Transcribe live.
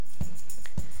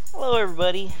Hello,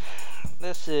 everybody.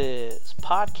 This is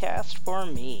Podcast for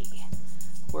Me,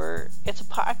 where it's a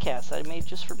podcast I made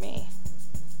just for me.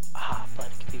 But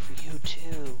it could be for you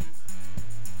too.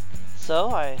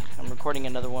 So, I'm recording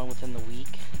another one within the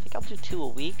week. I think I'll do 2 a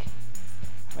week,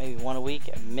 maybe 1 a week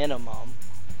at minimum.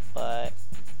 But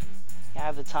I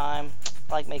have the time.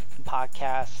 I like making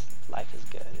podcasts. Life is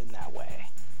good in that way.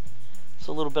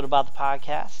 So, a little bit about the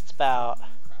podcast. It's about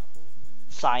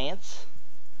science,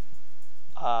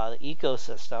 the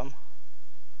ecosystem,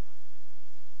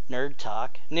 nerd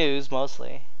talk, news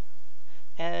mostly,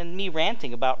 and me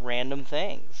ranting about random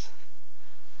things.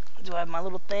 Do I have my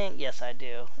little thing? Yes, I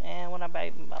do. And when I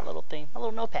buy my little thing, my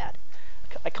little notepad,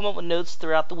 I come up with notes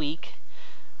throughout the week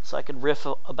so I could riff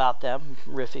about them.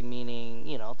 Riffing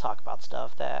meaning, talk about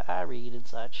stuff that I read and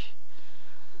such.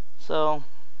 So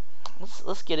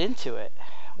let's get into it.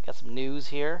 We got some news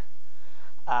here.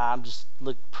 I'm just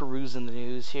perusing the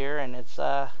news here, and it's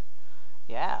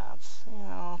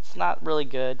it's not really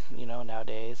good,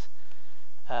 nowadays.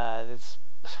 It's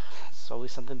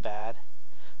always something bad.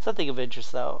 Something of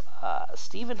interest, though.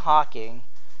 Stephen Hawking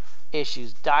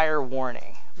issues dire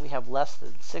warning. We have less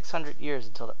than 600 years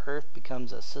until the Earth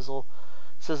becomes a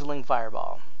sizzling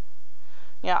fireball.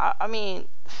 Yeah, I mean,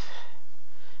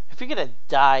 if you're gonna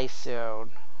die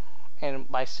soon, and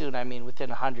by soon I mean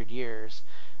within 100 years,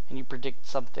 and you predict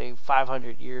something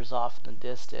 500 years off in the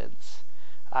distance,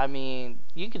 I mean,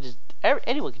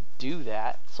 anyone could do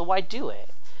that, so why do it?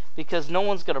 Because no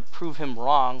one's going to prove him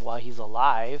wrong while he's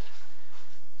alive,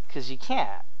 because you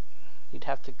can't. You'd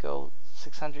have to go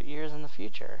 600 years in the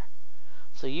future.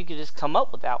 So you could just come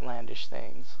up with outlandish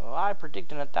things. So I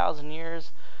predict in 1,000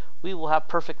 years we will have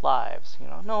perfect lives.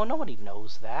 No, nobody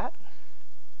knows that.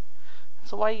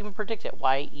 So why even predict it?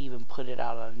 Why even put it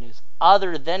out on the news?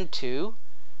 Other than to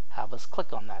have us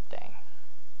click on that thing.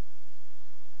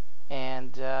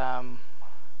 And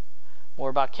more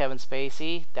about Kevin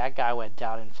Spacey. That guy went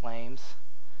down in flames.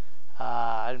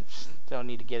 I don't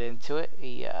need to get into it.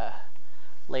 He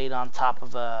laid on top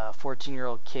of a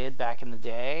 14-year-old kid back in the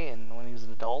day, and when he was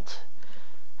an adult,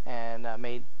 and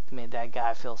made that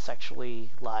guy feel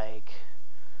sexually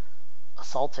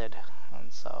assaulted.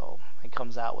 And so he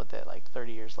comes out with it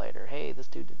 30 years later. Hey, this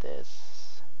dude did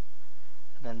this,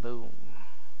 and then boom,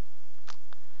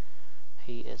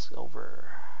 he is over.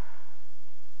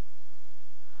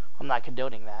 I'm not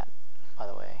condoning that, by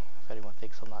the way. If anyone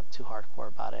thinks I'm not too hardcore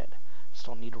about it, just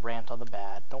don't need to rant on the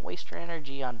bad. Don't waste your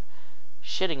energy on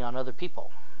shitting on other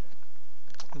people.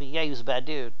 I mean, yeah, he was a bad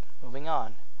dude. Moving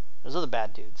on. There's other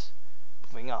bad dudes.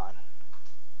 Moving on.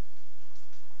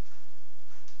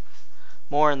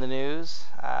 More in the news.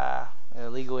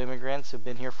 Illegal immigrants who've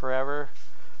been here forever are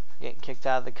getting kicked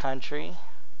out of the country.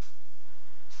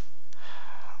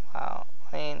 Wow.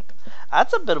 I mean,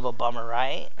 that's a bit of a bummer,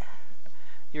 right?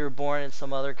 You were born in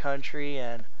some other country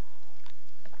and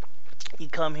you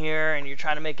come here and you're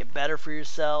trying to make it better for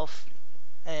yourself.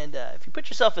 And if you put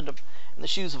yourself in the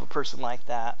shoes of a person like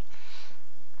that,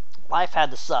 life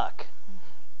had to suck.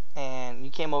 And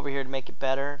you came over here to make it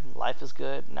better. Life is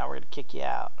good. Now we're going to kick you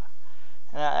out.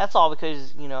 And that's all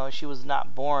because, she was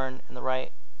not born in the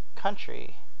right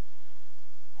country.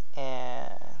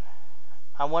 And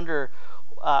I wonder,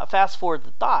 fast forward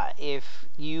the thought, if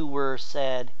you were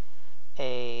said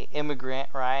a immigrant,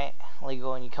 right,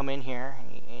 legal, and you come in here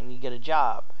and you get a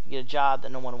job. You get a job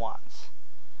that no one wants.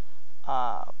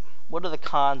 What are the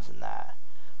cons in that?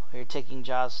 Well, you're taking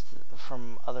jobs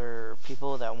from other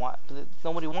people that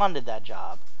nobody wanted that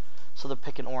job, so they're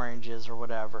picking oranges or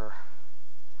whatever.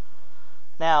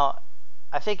 Now,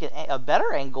 I think a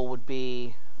better angle would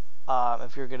be,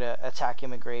 if you're going to attack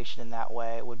immigration in that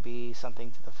way, it would be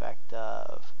something to the effect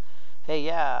of, hey,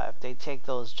 yeah, if they take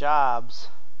those jobs,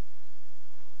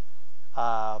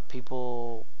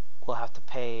 people will have to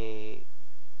pay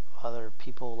other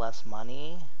people less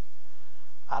money.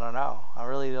 I don't know. I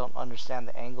really don't understand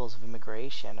the angles of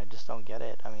immigration. I just don't get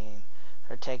it. I mean,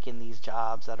 they're taking these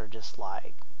jobs that are just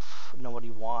nobody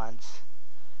wants,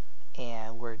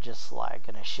 and we're just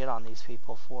gonna shit on these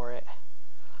people for it.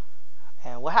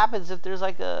 And what happens if there's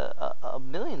a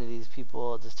million of these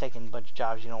people just taking a bunch of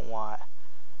jobs you don't want?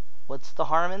 What's the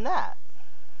harm in that?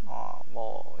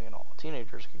 Well,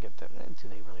 teenagers could get them. Do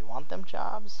they really want them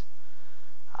jobs?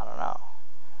 I don't know.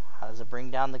 How does it bring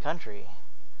down the country?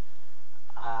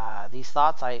 These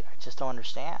thoughts I just don't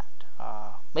understand.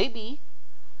 Maybe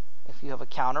if you have a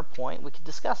counterpoint, we could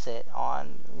discuss it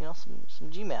on some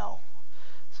Gmail.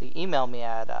 So you email me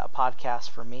at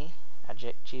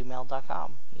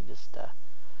podcastforme@gmail.com. You just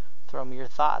throw me your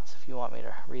thoughts if you want me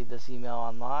to read this email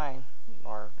online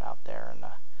or out there in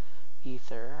the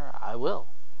ether. I will,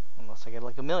 unless unless I get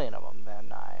like 1,000,000 of them,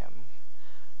 then I am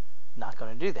not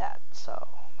going to do that. So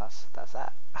that's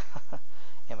that.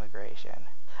 Immigration.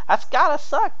 That's gotta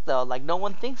suck though. Like no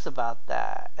one thinks about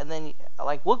that. And then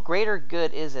like what greater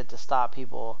good is it to stop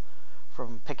people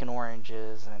from picking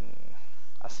oranges? And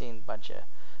I've seen a bunch of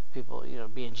people,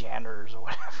 being janitors or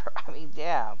whatever. I mean,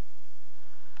 damn.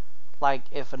 Like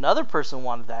if another person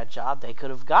wanted that job, they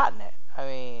could have gotten it. I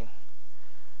mean,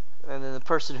 and then the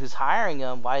person who's hiring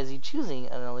them, why is he choosing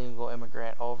an illegal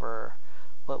immigrant over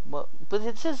what? But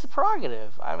it's his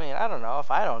prerogative. I mean, I don't know.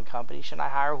 If I own a company, shouldn't I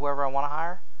hire whoever I want to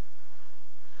hire?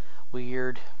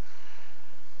 Weird.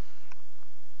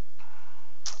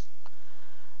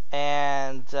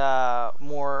 And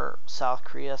more South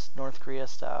Korea, North Korea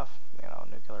stuff.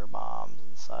 Nuclear bombs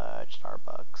and such.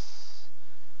 Starbucks.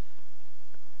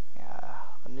 Yeah,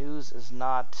 the news is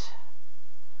not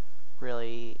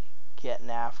really getting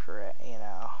after it.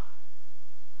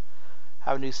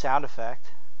 Have a new sound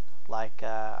effect. Like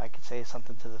I could say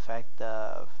something to the effect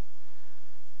of,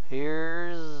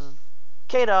 "Here's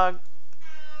K-Dog."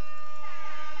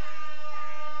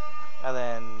 And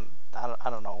then I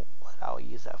don't know what I'll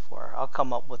use that for. I'll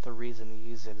come up with a reason to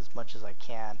use it as much as I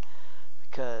can,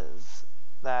 because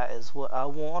that is what I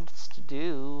want us to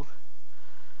do.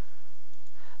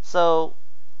 So,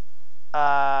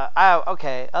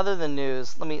 okay. Other than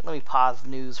news, let me pause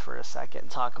news for a second and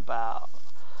talk about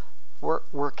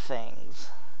work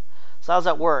things. So I was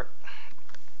at work,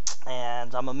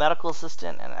 and I'm a medical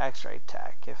assistant and an X-ray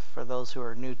tech. For those who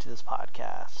are new to this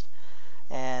podcast.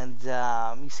 And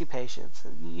you see patients,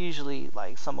 and usually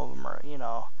like some of them are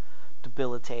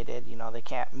debilitated. They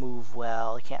can't move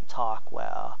well, they can't talk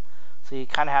well, so you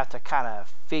kind of have to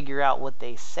figure out what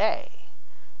they say.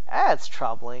 That's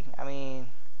troubling. I mean,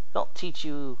 they don't teach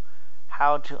you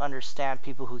how to understand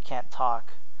people who can't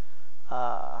talk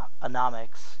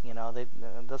anomics.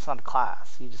 That's not a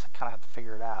class. You just kind of have to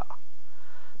figure it out.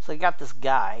 So you got this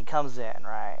guy, he comes in,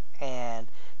 right, and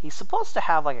he's supposed to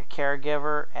have like a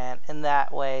caregiver, and in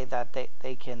that way that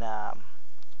they can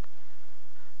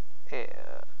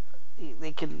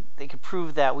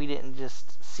prove that we didn't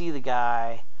just see the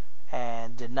guy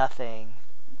and did nothing,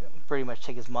 pretty much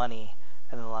take his money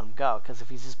and then let him go. Because if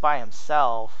he's just by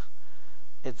himself,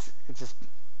 it's just,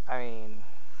 I mean,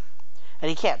 and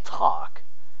he can't talk.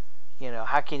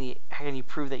 How can you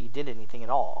prove that you did anything at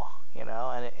all?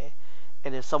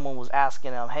 And if someone was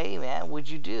asking him, "Hey man, what'd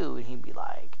you do?" and he'd be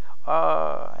like,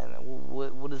 and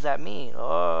what does that mean?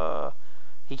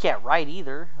 He can't write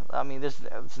either. I mean, there's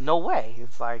no way.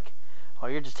 It's like,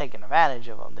 you're just taking advantage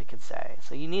of him, they could say.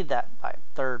 So you need that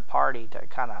third party to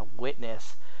kind of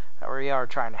witness that we are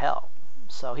trying to help.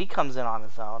 So he comes in on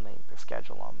his own. They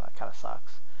schedule him. That kind of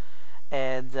sucks.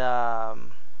 And I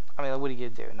mean, what are you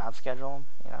gonna do? Not schedule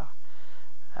him?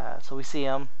 So we see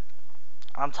him.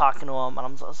 I'm talking to him, and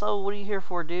I'm so, "What are you here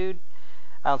for, dude?"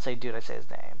 I don't say dude, I say his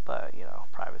name, but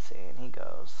privacy. And he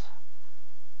goes,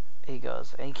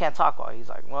 and he can't talk well. He's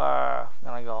like, "Wah."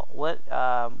 And I go, what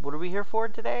are we here for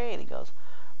today? And he goes,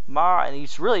 "Ma," and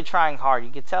he's really trying hard.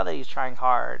 You can tell that he's trying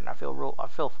hard, and I feel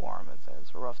for him.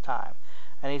 It's a rough time.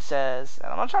 And he says,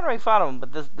 and I'm not trying to make fun of him,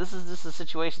 but this is just a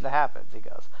situation that happens. He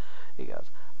goes,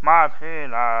 "My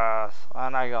penis,"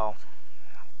 and I go,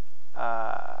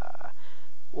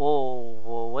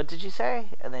 whoa, what did you say?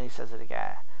 And then he says it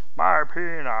again, "My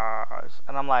penis,"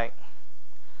 and I'm like,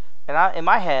 and in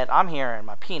my head, I'm hearing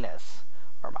my penis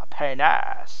or my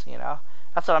penis.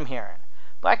 That's what I'm hearing.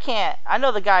 But I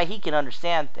know the guy, he can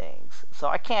understand things, so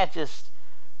I can't just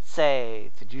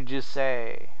say, "Did you just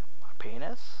say my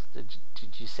penis? Did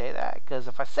you say that?" Because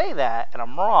if I say that and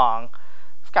I'm wrong,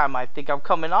 this guy might think I'm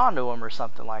coming on to him or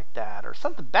something like that, or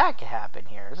something bad could happen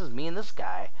here. This is me and this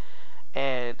guy.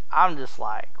 And I'm just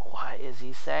like, what is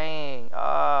he saying?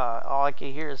 All I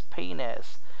can hear is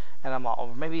penis. And I'm all,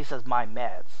 maybe he says "my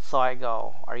meds." So I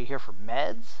go, "Are you here for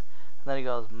meds?" And then he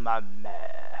goes, "My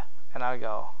med." And I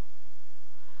go,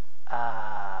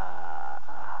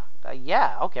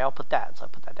 yeah, okay, I'll put that. So I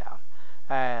put that down.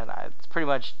 And I pretty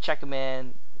much check him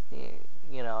in, and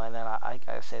then I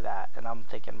say that. And I'm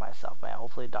thinking to myself, man,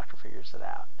 hopefully the doctor figures it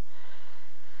out.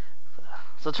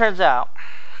 So it turns out,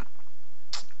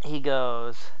 he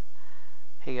goes,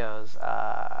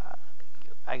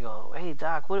 I go, "Hey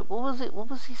doc, what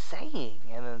was he saying?"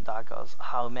 And then the doc goes,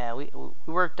 "Oh man, we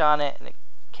worked on it, and it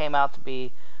came out to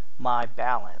be my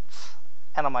balance."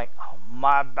 And I'm like, "Oh,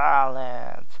 my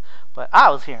balance," but I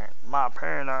was hearing "my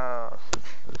penis"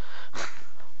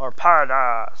 or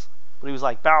 "penis," but he was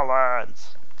like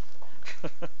balance.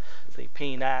 So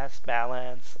penis,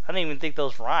 balance. I didn't even think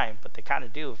those rhyme, but they kind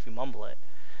of do if you mumble it.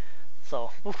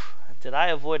 So, did I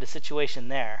avoid a situation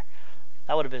there?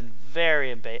 That would have been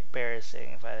very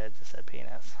embarrassing if I had just said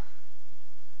penis.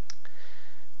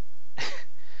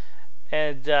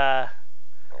 And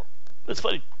it's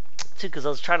funny too, because I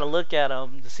was trying to look at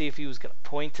him to see if he was going to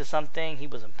point to something. He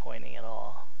wasn't pointing at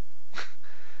all.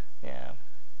 Yeah,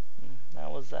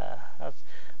 that's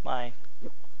my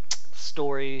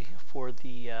story for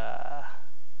the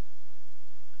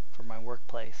for my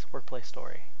workplace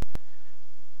story.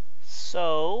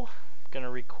 So I'm gonna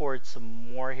record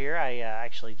some more here. I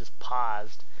actually just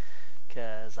paused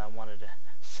because I wanted to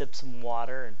sip some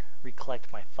water and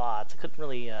recollect my thoughts. I couldn't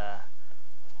really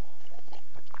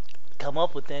come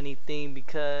up with anything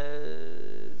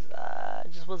because I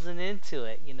just wasn't into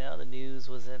it. You know, the news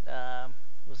wasn't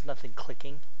was nothing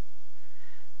clicking.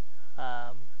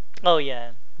 Oh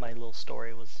yeah, my little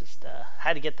story was just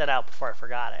had to get that out before I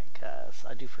forgot it, because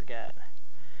I do forget.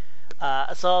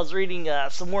 So I was reading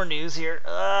some more news here.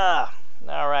 All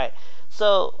right,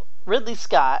 so Ridley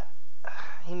Scott,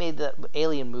 he made the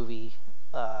Alien movie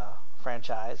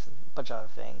franchise and a bunch of other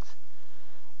things,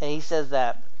 and he says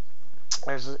that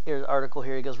here's an article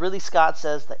here. He goes, Ridley Scott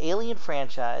says the Alien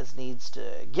franchise needs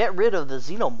to get rid of the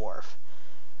xenomorph.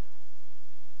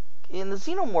 In the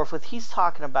xenomorph, what he's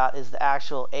talking about is the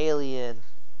actual alien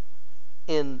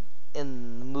in the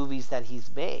movies that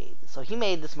he's made. So he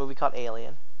made this movie called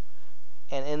Alien,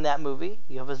 and in that movie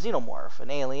you have a xenomorph, an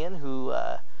alien who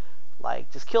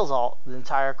like just kills the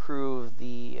entire crew of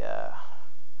the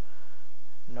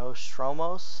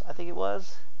Nostromos, I think it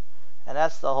was. And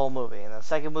that's the whole movie. In the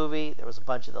second movie, there was a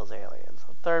bunch of those aliens.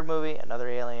 The third movie, another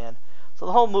alien. So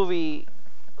the whole movie,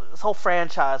 this whole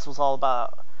franchise was all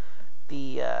about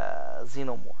the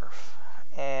xenomorph.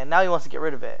 And now he wants to get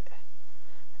rid of it.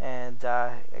 And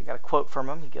I got a quote from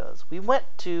him. He goes, "We went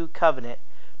to Covenant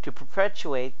to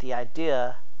perpetuate the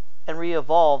idea and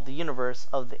re-evolve the universe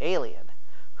of the alien,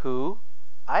 who,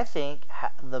 I think,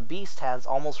 the beast has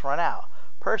almost run out.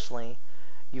 Personally,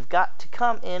 you've got to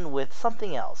come in with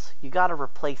something else. You got to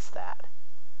replace that."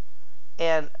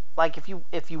 And like if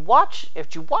you watch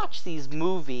these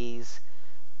movies,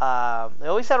 they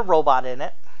always had a robot in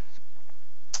it,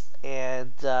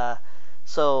 and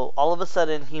so all of a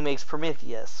sudden he makes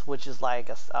Prometheus, which is like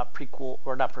a prequel,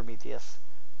 or not Prometheus.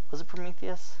 Was it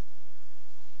Prometheus?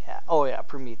 Yeah. Oh yeah,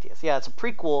 Prometheus. Yeah, it's a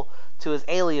prequel to his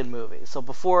Alien movie. So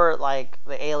before like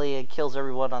the alien kills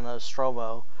everyone on the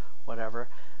Nostromo, whatever.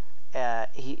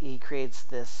 He creates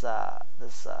this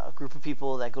group of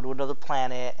people that go to another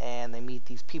planet, and they meet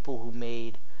these people who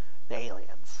made the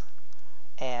aliens,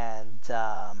 and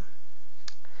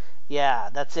yeah,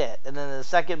 that's it. And then the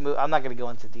second movie, I'm not going to go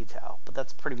into detail, but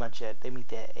that's pretty much it. They meet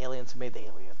the aliens who made the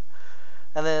alien,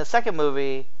 and then the second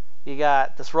movie, you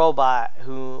got this robot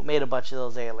who made a bunch of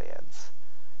those aliens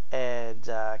and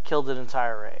killed an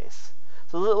entire race.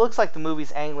 So it looks like the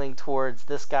movie's angling towards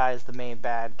this guy as the main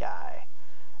bad guy.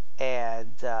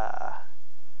 And, well,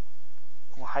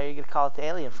 how are you going to call it the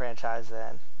Alien franchise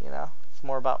then? You know? It's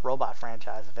more about robot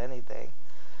franchise, if anything.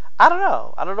 I don't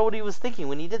know. I don't know what he was thinking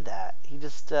when he did that. He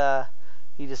just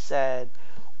said,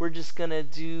 we're just going to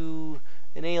do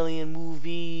an Alien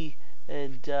movie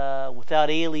and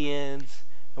without aliens,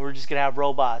 and we're just going to have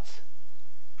robots.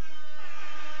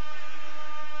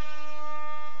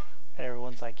 And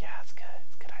everyone's like, yeah, it's good.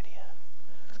 It's a good idea.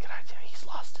 It's a good idea. He's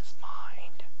lost his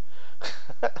mind.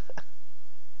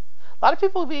 A lot of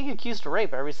people being accused of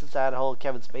rape ever since that whole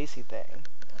Kevin Spacey thing.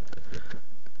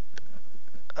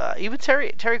 Even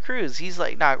Terry Crews, he's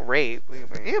like, not rape.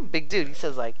 He's a big dude. He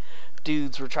says like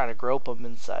dudes were trying to grope him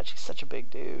and such. He's such a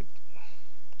big dude.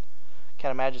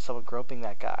 Can't imagine someone groping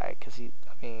that guy, because you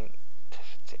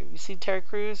see Terry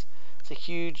Crews? He's a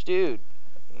huge dude.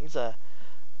 He's a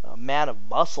man of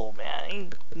muscle, man. He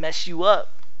can mess you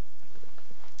up.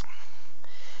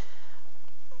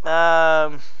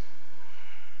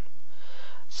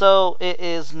 So it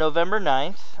is November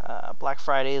 9th. Black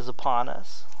Friday is upon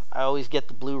us. I always get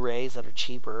the Blu-rays that are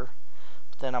cheaper,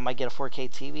 but then I might get a 4K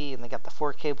TV and they got the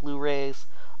 4K Blu-rays.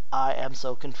 I am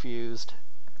so confused.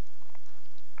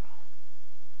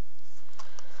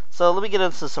 So let me get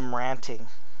into some ranting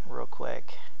real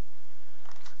quick.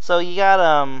 So you got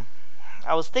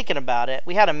I was thinking about it.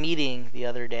 We had a meeting the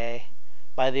other day.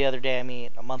 By the other day I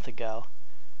mean a month ago,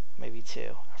 maybe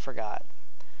two. I forgot.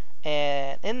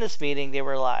 And in this meeting, they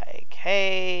were like,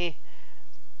 hey,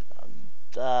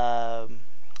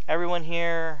 everyone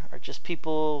here are just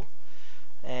people,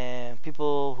 and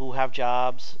people who have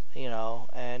jobs, you know,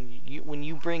 and when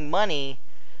you bring money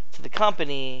to the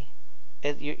company,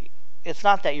 it's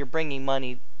not that you're bringing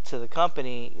money to the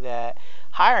company, that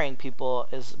hiring people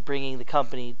is bringing the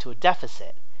company to a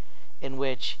deficit, in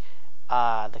which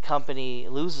the company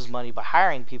loses money by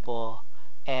hiring people,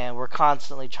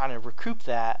 constantly trying to recoup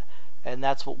that, and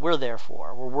that's what we're there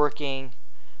for. We're working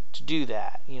to do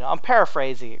that. I'm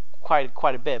paraphrasing it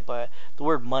quite a bit, but the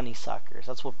word money suckers,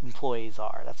 that's what employees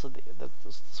are. That's what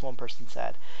this one person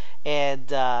said.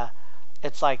 And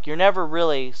it's like you're never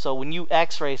really, so when you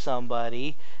x-ray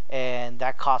somebody and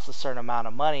that costs a certain amount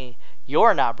of money,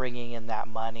 you're not bringing in that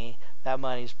money. That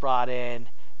money's brought in,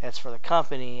 it's for the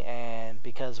company, and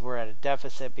because we're at a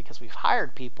deficit because we've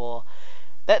hired people,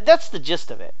 that's the gist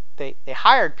of it. They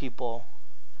hired people,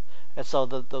 and so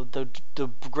the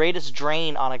greatest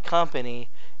drain on a company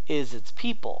is its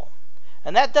people.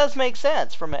 And that does make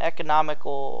sense from an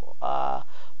economical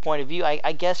point of view.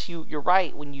 I guess you're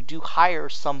right. When you do hire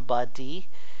somebody,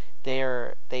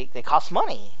 they cost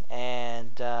money.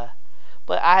 And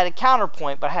but I had a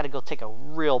counterpoint, but I had to go take a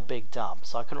real big dump,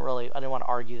 so I didn't want to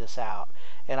argue this out.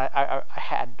 And I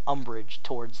had umbrage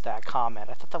towards that comment.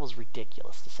 I thought that was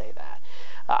ridiculous to say that.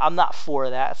 I'm not for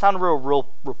that. It sounded real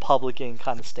Republican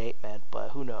kind of statement, but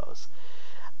who knows?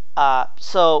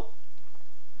 So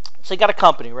you got a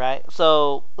company, right?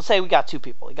 So let's say we got two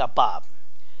people. We got Bob,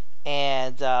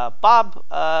 and Bob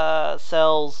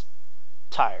sells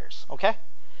tires. Okay,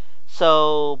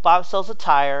 so Bob sells a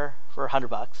tire for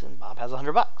 $100, and Bob has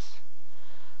 $100.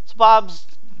 So Bob's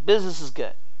business is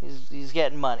good. He's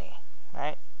getting money,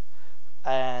 right?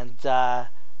 And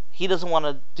he doesn't want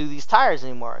to do these tires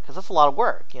anymore because that's a lot of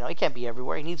work. He can't be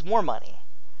everywhere. He needs more money,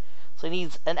 so he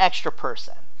needs an extra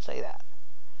person. Say that.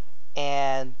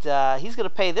 And he's going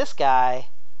to pay this guy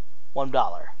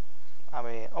 $1. I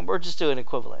mean, we're just doing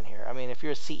equivalent here. I mean, if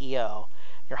you're a CEO,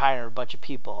 you're hiring a bunch of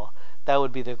people, that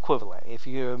would be the equivalent. If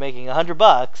you're making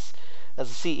 $100 as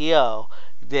a CEO,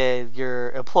 then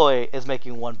your employee is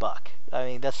making $1. I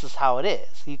mean, that's just how it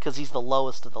is, because he's the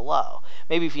lowest of the low.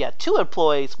 Maybe if you had two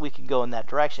employees, we could go in that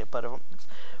direction. But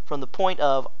from the point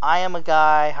of, I am a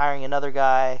guy hiring another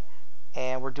guy,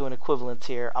 and we're doing equivalents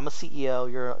here. I'm a CEO,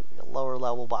 you're a lower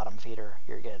level bottom feeder,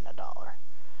 you're getting $1.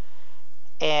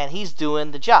 And he's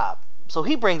doing the job. So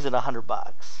he brings in $100.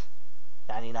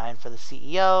 99 for the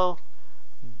CEO,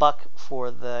 $1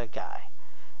 for the guy.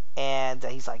 And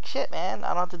he's like, shit, man, I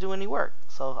don't have to do any work,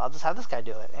 so I'll just have this guy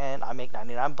do it. And I make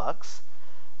 $99,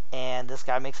 and this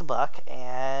guy makes $1,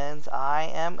 and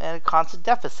I am in a constant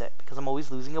deficit because I'm always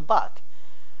losing $1.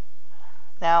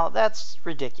 Now, that's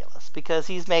ridiculous because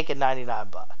he's making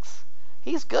 $99.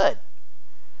 He's good.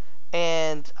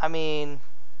 And, I mean,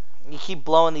 you keep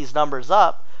blowing these numbers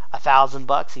up.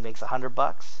 $1,000, he makes $100.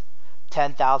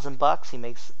 $10,000, he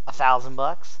makes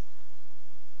 $1,000.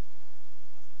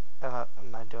 Am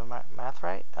I doing my math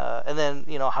right? And then,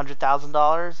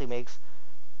 $100,000, he makes,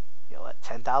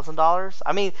 $10,000?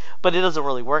 I mean, but it doesn't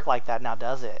really work like that now,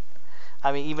 does it?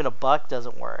 I mean, even $1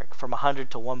 doesn't work. From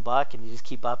 100 to $1, and you just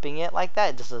keep upping it like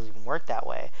that, it just doesn't even work that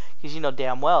way. Because you know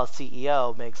damn well a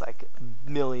CEO makes like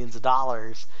millions of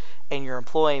dollars, and your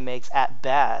employee makes at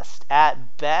best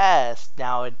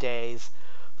nowadays,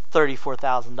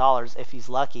 $34,000 if he's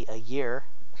lucky a year.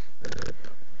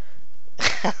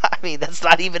 I mean, that's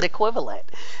not even equivalent.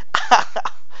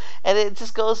 And it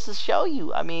just goes to show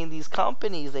you. I mean, these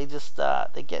companies, they just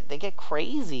they get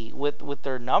crazy with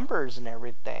their numbers and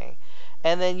everything.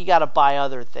 And then you got to buy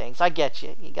other things. I get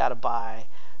you. You got to buy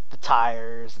the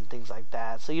tires and things like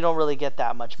that. So you don't really get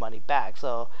that much money back.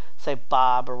 So say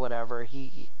Bob or whatever,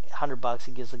 he $100,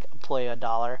 he gives the employee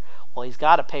 $1. Well, he's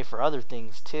got to pay for other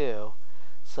things too.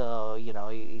 So,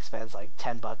 he spends like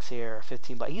 $10 here or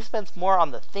 $15. He spends more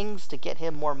on the things to get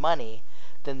him more money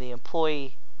than the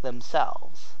employee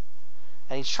themselves.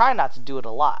 And he's trying not to do it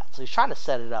a lot. So he's trying to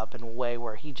set it up in a way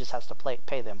where he just has to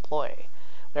pay the employee.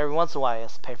 But every once in a while he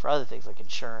has to pay for other things like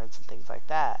insurance and things like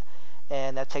that.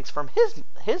 And that takes from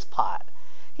his pot.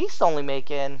 He's only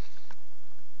making,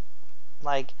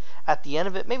 like, at the end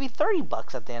of it, maybe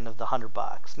 $30 at the end of the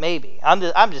 $100. Maybe. I'm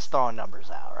just throwing numbers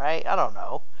out, right? I don't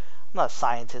know. I'm not a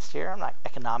scientist here. I'm not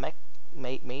economic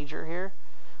major here.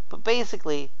 But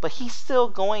basically, he's still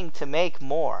going to make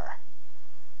more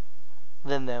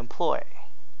than the employee.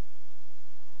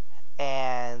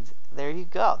 And there you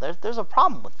go. There's a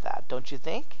problem with that, don't you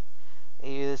think?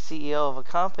 You're the CEO of a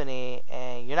company,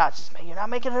 and you're not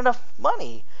making enough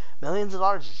money. Millions of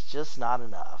dollars is just not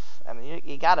enough. I mean,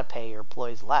 you got to pay your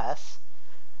employees less.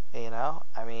 I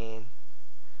mean,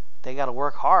 they got to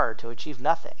work hard to achieve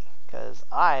nothing. Because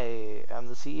I am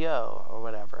the CEO or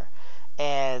whatever.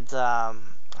 And I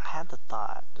had the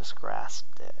thought, just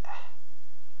grasped it.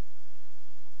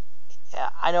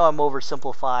 Yeah, I know I'm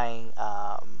oversimplifying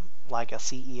like a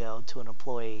CEO to an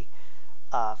employee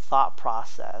thought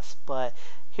process, but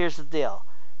here's the deal.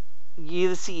 You're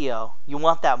the CEO, you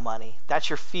want that money, that's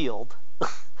your field,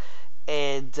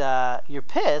 and you're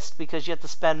pissed because you have to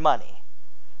spend money.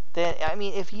 Then, I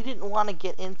mean, if you didn't want to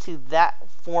get into that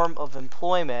form of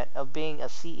employment of being a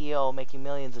CEO making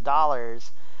millions of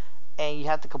dollars, and you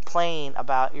have to complain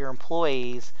about your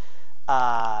employees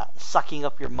sucking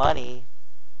up your money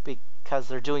because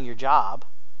they're doing your job,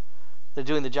 they're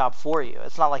doing the job for you.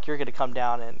 It's not like you're going to come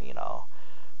down and,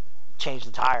 change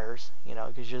the tires,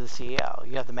 because you're the CEO.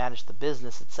 You have to manage the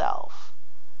business itself,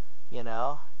 and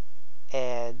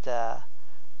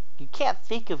you can't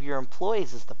think of your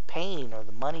employees as the pain or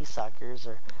the money suckers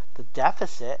or the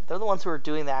deficit. They're the ones who are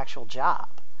doing the actual job,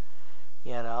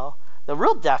 The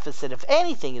real deficit, if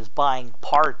anything, is buying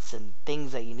parts and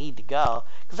things that you need to go,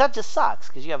 because that just sucks,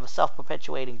 because you have a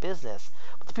self-perpetuating business.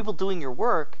 But the people doing your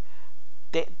work,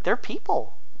 they're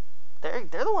people. They're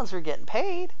the ones who are getting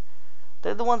paid.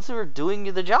 They're the ones who are doing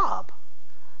the job.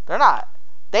 They're not.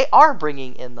 They are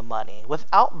bringing in the money.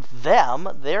 Without them,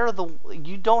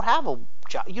 you don't have a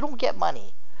job. You don't get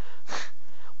money.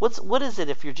 What is it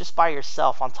if you're just by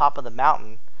yourself on top of the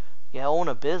mountain, you own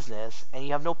a business, and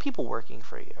you have no people working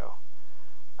for you?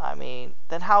 I mean,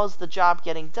 then how is the job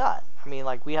getting done? I mean,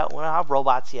 like, we don't have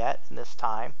robots yet in this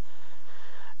time,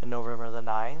 in November the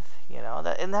 9th,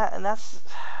 and that's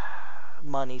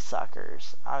money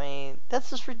suckers. I mean, that's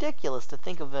just ridiculous to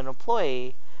think of an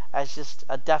employee as just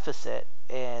a deficit,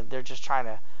 and they're just trying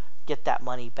to get that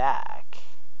money back.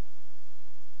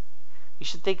 You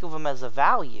should think of them as a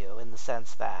value in the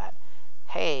sense that,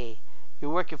 hey,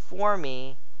 you're working for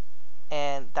me,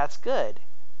 and that's good.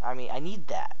 I mean, I need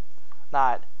that.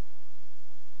 Not,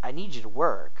 I need you to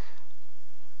work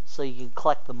so you can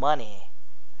collect the money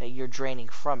that you're draining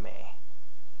from me.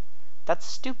 That's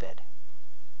stupid.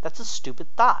 That's a stupid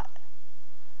thought.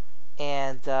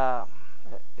 And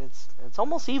it's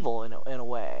almost evil in a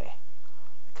way,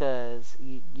 because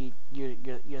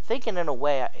you're thinking in a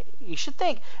way. You should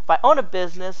think, if I own a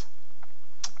business,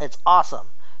 it's awesome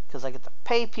because I get to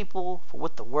pay people for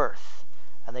what they're worth,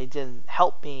 and they didn't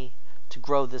help me to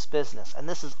grow this business, and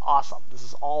this is awesome. This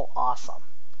is all awesome.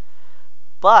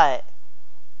 But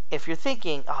if you're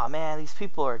thinking, oh man, these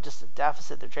people are just a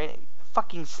deficit, they're draining,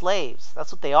 fucking slaves.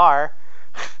 That's what they are.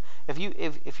 If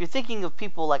you're thinking of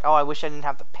people like, oh, I wish I didn't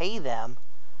have to pay them,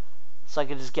 so I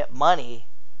could just get money,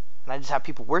 and I just have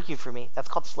people working for me, that's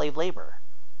called slave labor.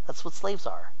 That's what slaves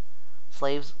are.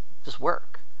 Slaves just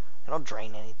work. They don't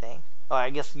drain anything. Well, I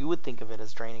guess you would think of it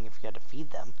as draining if you had to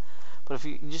feed them. But if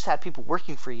you just had people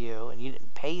working for you and you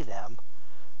didn't pay them,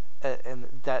 and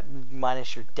that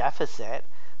minus your deficit,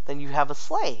 then you have a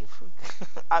slave.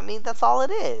 I mean, that's all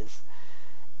it is.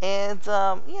 And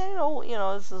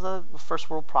this is a first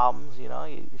world problems.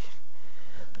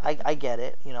 I get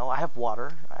it. I have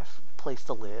water, I have a place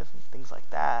to live, and things like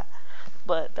that.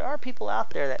 But there are people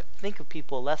out there that think of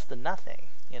people less than nothing.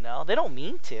 They don't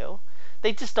mean to.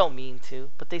 They just don't mean to.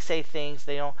 But they say things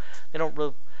they don't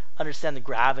really understand the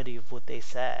gravity of what they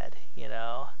said.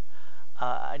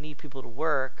 I need people to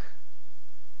work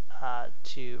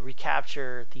to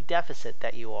recapture the deficit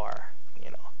that you are.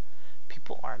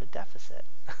 People aren't a deficit.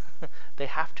 They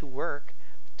have to work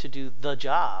to do the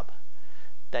job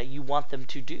that you want them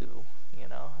to do.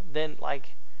 Then,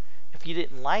 like, if you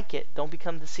didn't like it, don't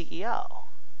become the CEO.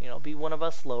 Be one of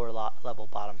us lower level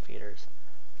bottom feeders.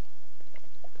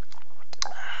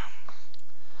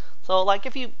 So, like,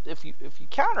 if you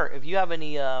have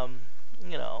any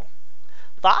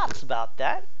thoughts about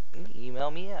that, email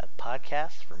me at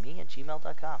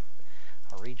podcastforme@gmail.com.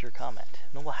 I'll read your comment,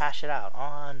 and then we'll hash it out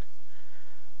on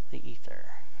the ether.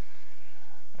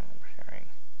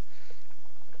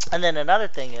 And then another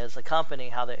thing is the company,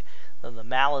 how the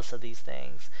malice of these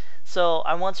things. So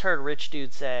I once heard a rich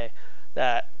dude say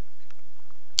that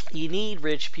you need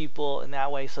rich people in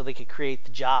that way so they could create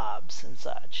the jobs and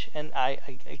such. And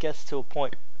I guess to a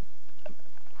point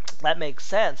that makes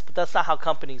sense, but that's not how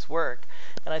companies work.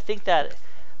 And I think that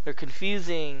they're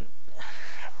confusing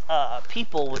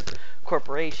people with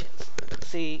corporations.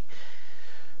 See,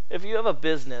 if you have a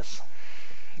business,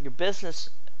 your business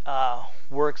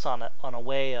works on a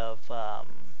way of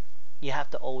you have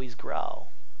to always grow.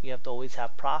 You have to always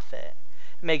have profit.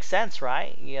 It makes sense,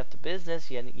 right? You have the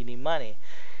business, you need money,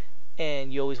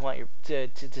 and you always want to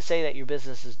say that your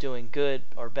business is doing good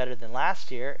or better than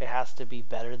last year. It has to be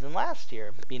better than last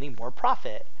year, meaning more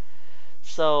profit.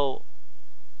 So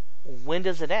when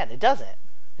does it end? It doesn't.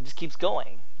 It just keeps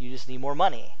going. You just need more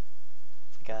money.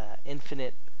 It's like a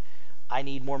infinite. I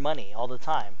need more money all the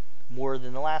time, more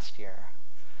than the last year.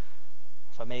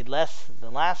 If I made less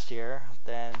than last year,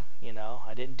 then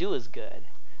I didn't do as good.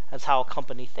 That's how a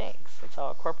company thinks. That's how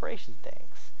a corporation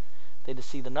thinks. They just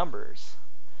see the numbers,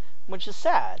 which is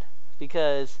sad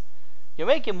because you're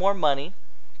making more money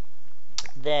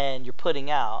than you're putting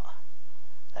out,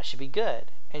 that should be good,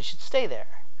 and you should stay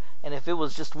there. And if it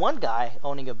was just one guy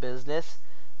owning a business,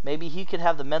 maybe he could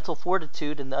have the mental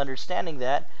fortitude and the understanding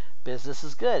that business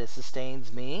is good. It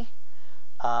sustains me,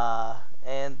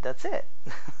 and that's it.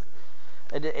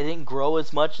 It didn't grow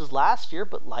as much as last year,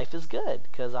 but life is good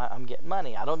because I'm getting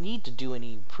money. I don't need to do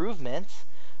any improvements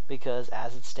because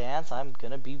as it stands, I'm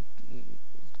going to be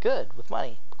good with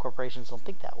money. Corporations don't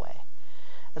think that way.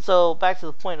 And so back to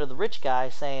the point of the rich guy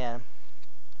saying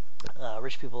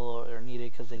rich people are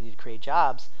needed because they need to create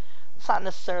jobs. It's not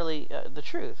necessarily the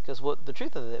truth, because what the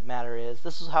truth of the matter is,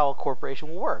 this is how a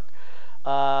corporation will work.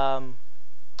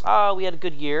 We had a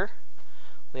good year.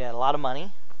 We had a lot of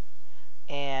money.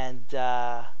 And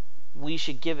we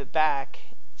should give it back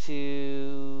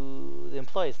to the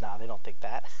employees. No, they don't think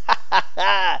that.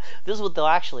 This is what they'll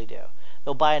actually do.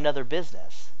 They'll buy another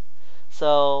business.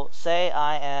 So say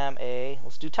I am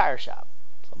let's do tire shop.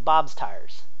 So Bob's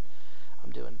Tires.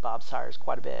 I'm doing Bob's Tires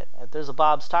quite a bit. If there's a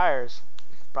Bob's Tires,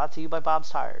 brought to you by Bob's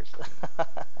Tires.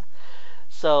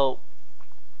 So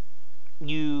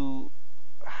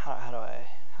how do I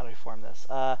form this?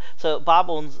 So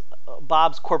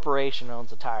Bob's corporation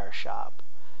owns a tire shop.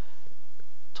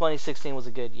 2016 was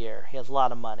a good year. He has a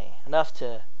lot of money, enough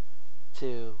to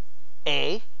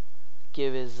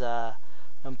give his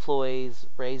employees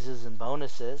raises and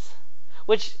bonuses,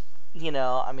 which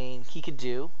he could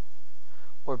do,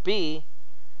 or B,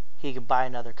 he could buy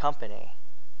another company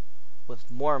with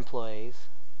more employees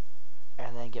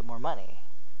and then get more money.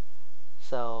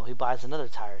 So he buys another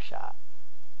tire shop.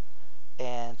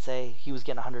 And say he was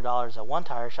getting $100 at one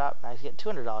tire shop, now he's getting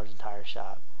 $200 in tire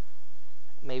shop.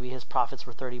 Maybe his profits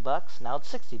were $30, now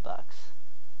it's $60.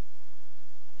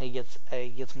 He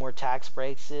gets more tax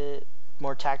breaks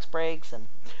and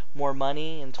more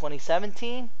money in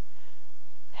 2017.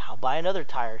 I'll buy another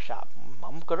tire shop.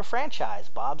 I'm gonna go to franchise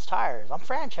Bob's Tires. I'm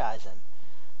franchising.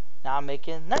 Now I'm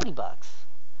making $90.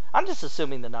 I'm just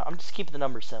assuming I'm just keeping the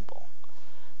number simple.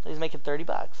 So he's making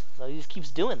 $30. So he just keeps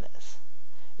doing this.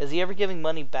 Is he ever giving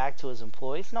money back to his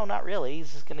employees? No, not really.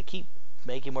 He's just going to keep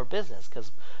making more business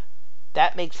because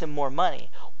that makes him more money.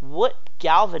 What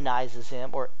galvanizes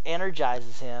him or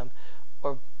energizes him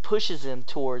or pushes him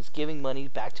towards giving money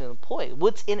back to an employee?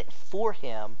 What's in it for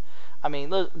him? I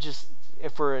mean, just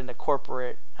if we're in a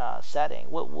corporate setting,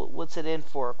 what's it in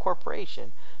for a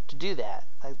corporation to do that?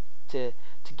 Like, to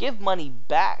give money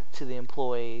back to the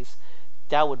employees,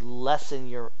 that would lessen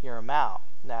your amount.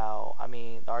 Now, I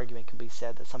mean, the argument could be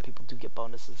said that some people do get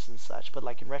bonuses and such, but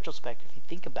like in retrospect, if you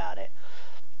think about it,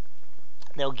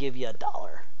 they'll give you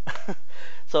 $1.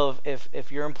 So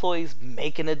if your employee's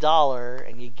making $1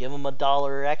 and you give them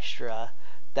 $1 extra,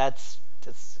 it's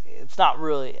not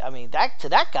really. I mean, to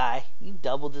that guy, he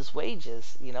doubled his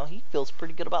wages. He feels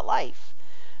pretty good about life.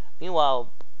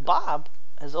 Meanwhile, Bob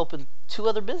has opened 2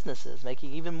 other businesses,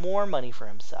 making even more money for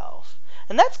himself,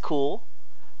 and that's cool.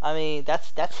 I mean,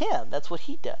 that's him. That's what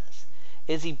he does.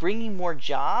 Is he bringing more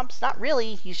jobs? Not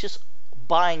really. He's just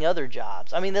buying other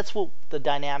jobs. I mean, that's what the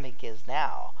dynamic is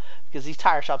now, because these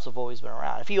tire shops have always been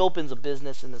around. If he opens a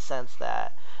business in the sense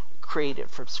that create it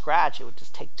from scratch, it would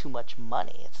just take too much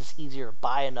money. It's just easier to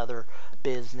buy another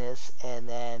business and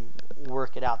then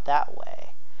work it out that way.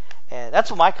 And that's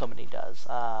what my company does.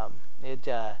 It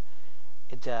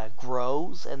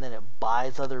grows and then it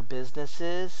buys other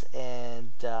businesses,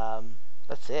 and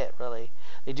that's it, really.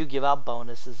 They do give out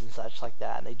bonuses and such like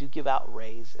that, and they do give out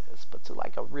raises, but to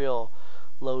like a real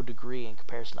low degree in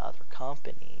comparison to other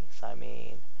companies. I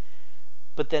mean,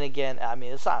 but then again, I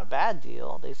mean, it's not a bad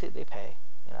deal. They say they pay.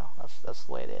 That's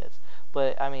the way it is.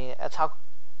 But I mean, that's how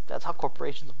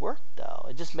corporations work, though.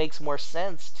 It just makes more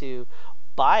sense to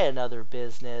buy another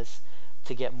business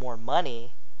to get more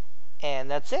money,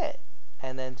 and that's it.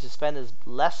 And then to spend as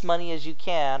less money as you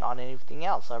can on anything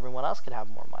else, so everyone else can have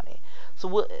more money. So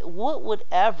what would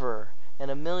ever in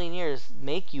a million years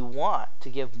make you want to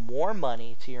give more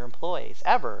money to your employees?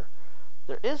 Ever?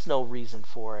 There is no reason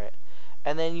for it.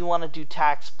 And then you want to do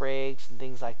tax breaks and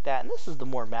things like that. And this is the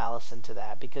more malice into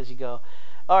that, because you go,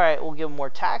 all right, we'll give them more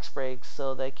tax breaks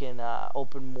so they can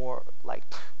open more, like,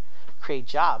 create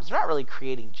jobs. They're not really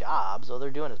creating jobs. All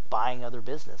they're doing is buying other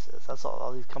businesses. That's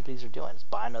all these companies are doing, is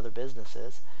buying other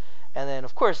businesses. And then,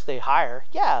 of course, they hire.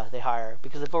 Yeah, they hire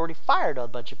because they've already fired a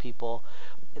bunch of people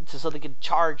so they could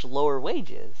charge lower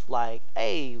wages. Like,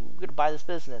 hey, we're going to buy this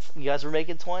business. You guys were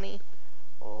making 20?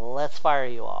 Let's fire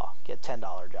you all. Get $10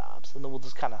 jobs. And then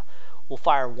we'll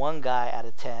fire one guy out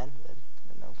of 10, and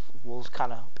then we'll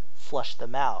kind of flush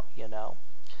them out,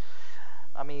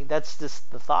 I mean, that's just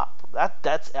the thought.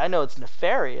 That's I know it's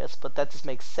nefarious, but that just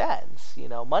makes sense,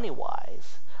 money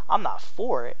wise. I'm not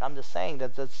for it. I'm just saying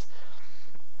that is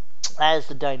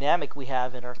the dynamic we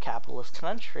have in our capitalist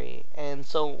country. And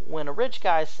so when a rich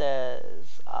guy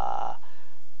says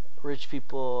rich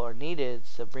people are needed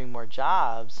to bring more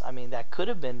jobs, I mean, that could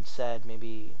have been said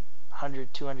maybe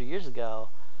 100, 200 years ago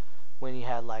when you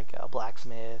had like a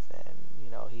blacksmith and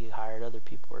he hired other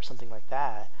people or something like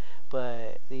that.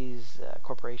 But these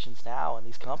corporations now and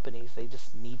these companies, they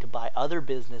just need to buy other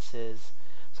businesses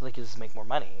so they can just make more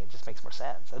money. It just makes more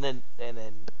sense, and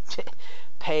then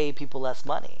pay people less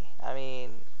money. I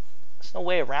mean, there's no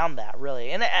way around that,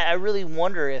 really. And I really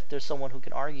wonder if there's someone who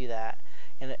can argue that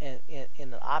in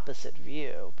an opposite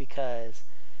view, because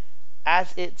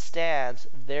as it stands,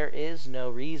 there is no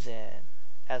reason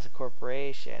as a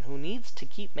corporation who needs to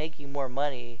keep making more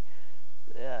money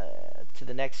to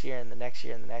the next year and the next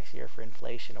year and the next year for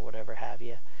inflation or whatever have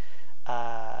you,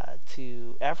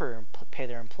 to ever pay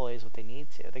their employees what they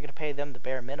need to. They're going to pay them the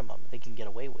bare minimum they can get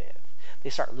away with. They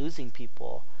start losing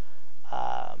people,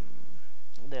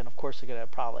 then of course they're going to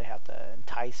probably have to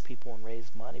entice people and raise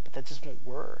money, but that just won't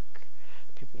work.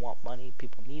 People want money,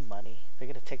 people need money. They're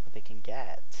going to take what they can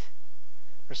get.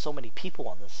 There's so many people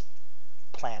on this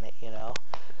planet,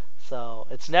 so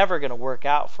it's never going to work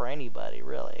out for anybody,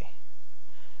 really.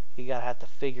 You gotta have to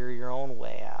figure your own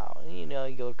way out. You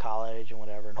go to college and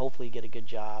whatever, and hopefully you get a good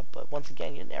job. But once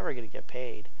again, you're never gonna get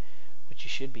paid what you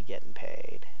should be getting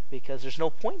paid, because there's no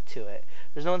point to it.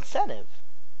 There's no incentive.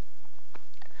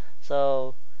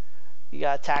 So you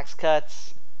got tax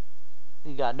cuts.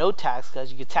 You got no tax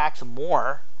cuts. You could tax them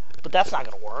more, but that's not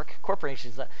gonna work.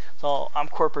 Corporations. So I'm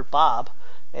corporate Bob,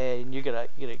 and you're gonna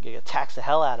tax the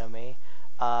hell out of me.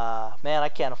 Man, I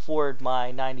can't afford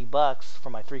my $90 for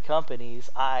my 3 companies.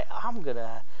 I'm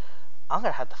gonna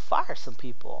have to fire some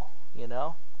people,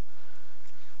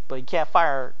 But you can't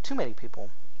fire too many people.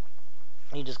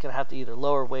 You're just gonna have to either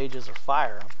lower wages or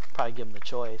fire them. Probably give them the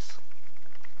choice.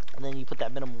 And then you put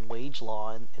that minimum wage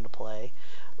law into play.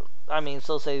 I mean,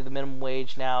 so say the minimum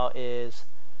wage now is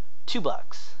 $2.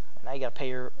 Now you gotta pay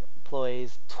your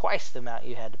employees twice the amount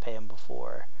you had to pay them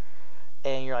before.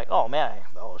 And you're like, oh man,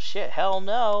 oh shit, hell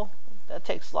no. That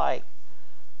takes like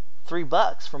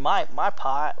 $3 for my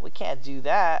pot. We can't do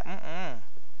that.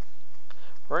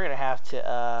 We're gonna have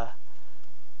to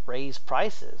raise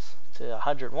prices to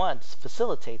 101 to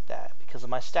facilitate that, because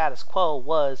my status quo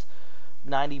was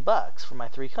 $90 for my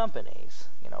 3 companies.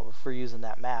 If we're using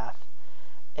that math,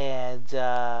 and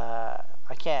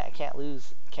I can't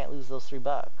lose those $3.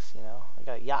 I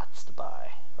got yachts to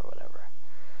buy or whatever.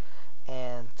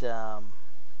 And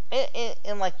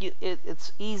like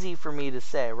it's easy for me to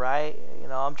say, right?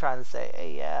 I'm trying to say,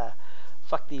 hey, yeah,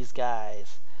 fuck these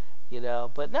guys,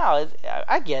 But no,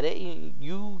 I get it.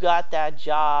 You got that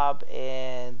job,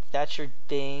 and that's your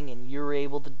thing, and you're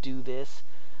able to do this.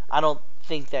 I don't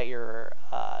think that you're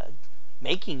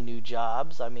making new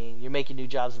jobs. I mean, you're making new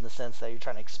jobs in the sense that you're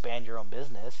trying to expand your own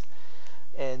business.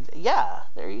 And yeah,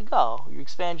 there you go. You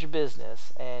expand your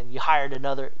business, and you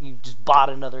just bought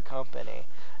another company.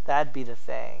 That'd be the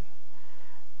thing.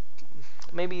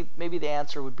 Maybe the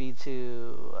answer would be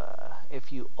to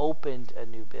if you opened a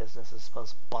new business as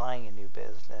opposed to buying a new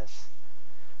business,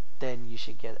 then you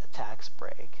should get a tax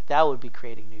break. That would be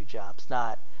creating new jobs,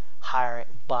 not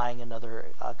buying another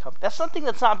company. That's something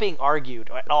that's not being argued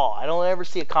at all. I don't ever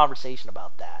see a conversation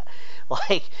about that.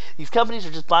 Like, these companies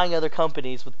are just buying other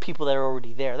companies with people that are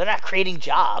already there. They're not creating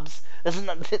jobs.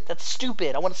 That's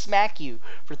stupid. I want to smack you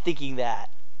for thinking that.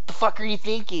 What the fuck are you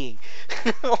thinking?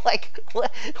 Like,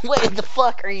 what the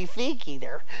fuck are you thinking?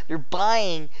 They're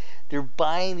buying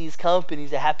these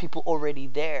companies that have people already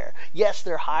there. Yes,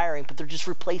 they're hiring, but they're just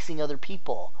replacing other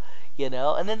people,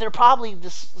 And then they're probably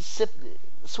just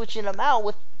switching them out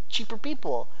with cheaper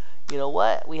people. You know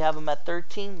what? We have them at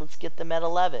 13. Let's get them at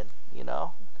 11. And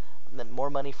then more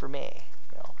money for me.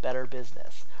 Better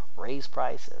business. Raise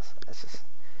prices. That's just,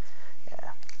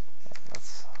 yeah.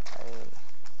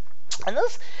 And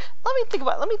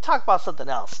let me talk about something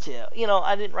else too.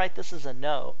 I didn't write this as a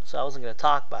note, so I wasn't going to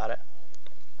talk about it.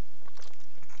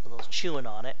 I was chewing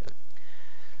on it.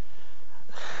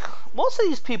 Most of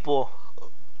these people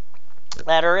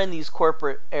that are in these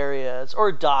corporate areas,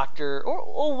 or doctor,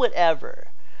 or whatever,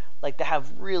 like, they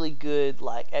have really good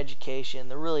like education,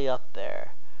 they're really up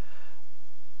there.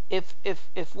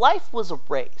 If life was a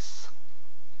race,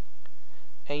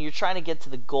 and you're trying to get to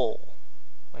the goal,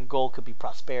 and goal could be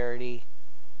prosperity,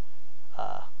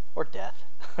 or death.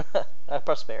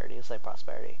 Prosperity, let's say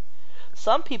prosperity.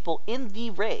 Some people in the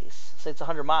race, say it's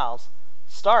 100 miles,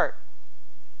 start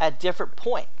at different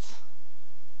points.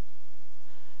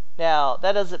 Now,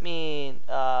 that doesn't mean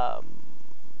that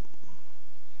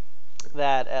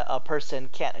a person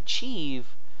can't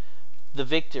achieve the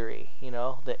victory,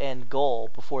 the end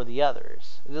goal before the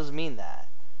others. It doesn't mean that.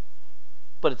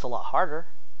 But it's a lot harder.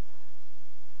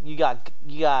 You got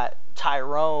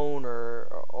Tyrone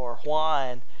or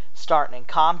Juan starting in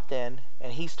Compton,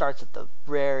 and he starts at the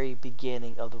very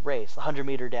beginning of the race, the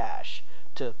 100-meter dash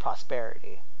to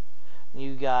prosperity.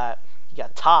 You got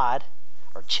Todd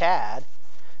or Chad.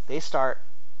 They start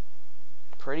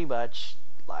pretty much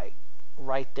like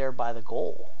right there by the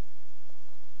goal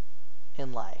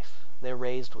in life. They're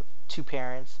raised with 2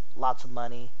 parents, lots of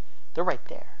money. They're right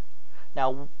there.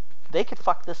 Now, they could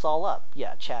fuck this all up.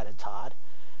 Yeah, Chad and Todd.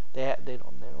 They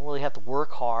don't really have to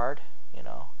work hard,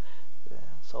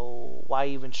 So why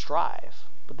even strive?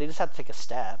 But they just have to take a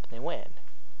step and they win.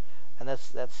 And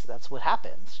that's what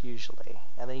happens usually.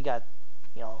 And then you got,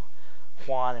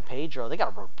 Juan and Pedro. They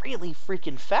got to run really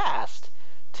freaking fast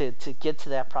to get to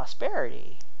that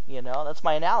prosperity. That's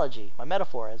my analogy, my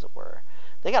metaphor, as it were.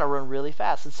 They got to run really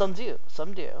fast, and some do,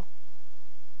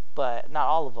 but not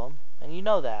all of them. And you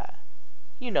know that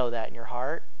in your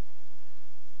heart,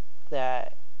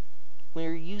 that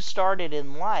where you started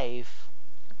in life,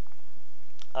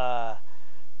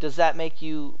 does that make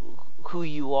you who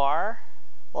you are?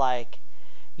 Like,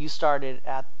 you started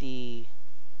at the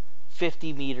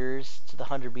 50 meters to the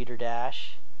 100-meter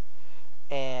dash,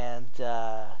 and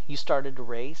you started to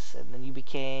race, and then you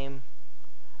became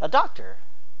a doctor.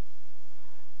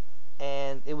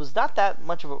 And it was not that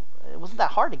much of it wasn't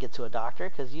that hard to get to a doctor,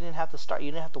 because you didn't have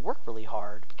to work really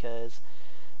hard, because,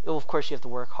 well, of course you have to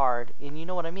work hard, and you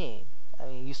know what I mean.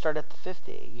 You start at the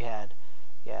 50. You had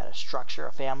a structure,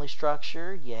 a family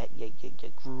structure. You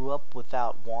grew up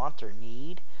without want or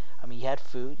need. You had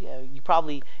food. You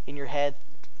probably in your head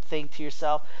think to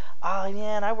yourself, "Oh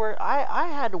man, I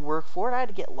had to work for it. I had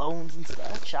to get loans and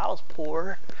stuff. I was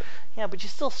poor." Yeah, but you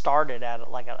still started at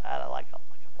a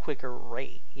quicker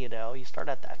rate. You start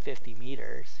at that 50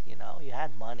 meters. You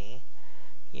had money.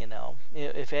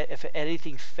 If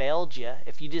anything failed you,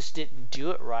 if you just didn't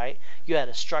do it right, you had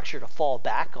a structure to fall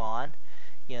back on.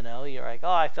 You're like,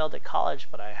 "Oh, I failed at college,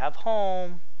 but I have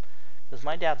home because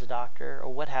my dad's a doctor,"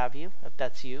 or what have you. If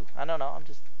that's you, I don't know. I'm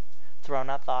just throwing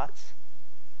out thoughts.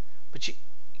 But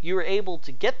you were able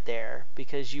to get there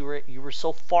because you were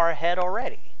so far ahead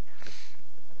already.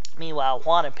 Meanwhile,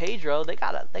 Juan and Pedro, they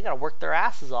gotta work their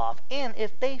asses off, and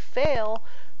if they fail,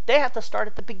 they have to start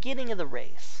at the beginning of the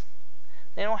race.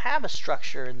 They don't have a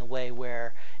structure in the way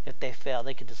where if they fail,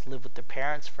 they could just live with their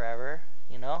parents forever.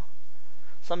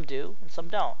 Some do, and some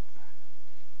don't.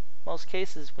 Most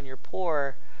cases, when you're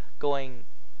poor, going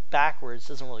backwards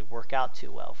doesn't really work out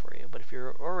too well for you. But if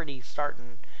you're already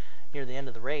starting near the end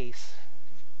of the race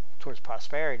towards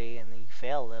prosperity, and then you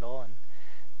fail a little, and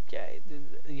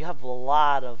you have a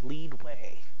lot of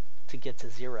leadway to get to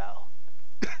zero.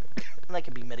 And that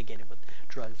can be mitigated with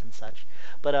drugs and such.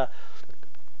 But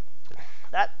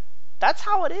that's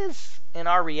how it is in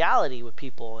our reality with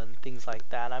people and things like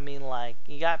that.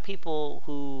 You got people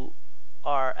who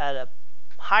are at a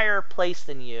higher place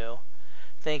than you,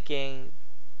 thinking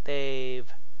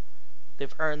they've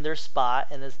earned their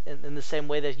spot in the same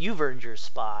way that you've earned your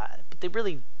spot, but they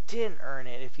really didn't earn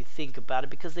it if you think about it,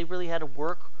 because they really had to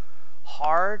work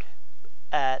hard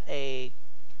at a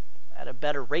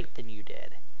better rate than you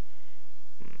did.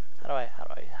 How do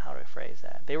I phrase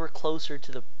that? They were closer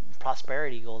to the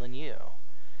prosperity goal than you,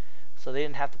 so they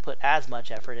didn't have to put as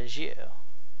much effort as you,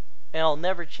 and it'll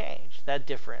never change that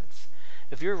difference.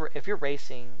 If you're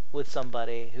racing with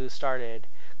somebody who started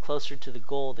closer to the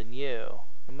goal than you,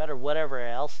 no matter whatever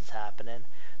else is happening,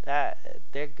 that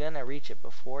they're gonna reach it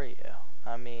before you.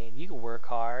 You can work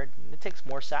hard, and it takes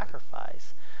more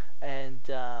sacrifice. And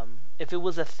if it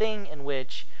was a thing in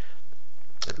which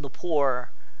the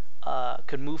poor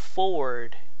could move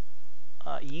forward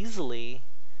easily,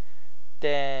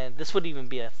 then this wouldn't even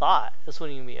be a thought. This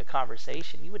wouldn't even be a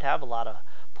conversation. You would have a lot of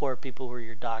poor people who are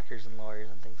your doctors and lawyers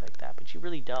and things like that, but you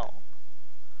really don't.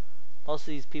 Most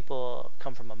of these people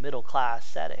come from a middle class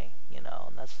setting, and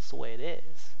that's just the way it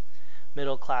is.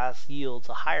 Middle class yields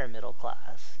a higher middle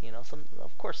class.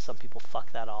 Of course some people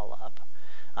fuck that all up.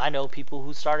 I know people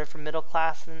who started from middle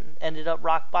class and ended up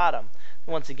rock bottom.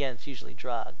 Once again, it's usually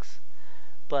drugs.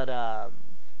 But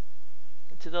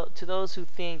to those who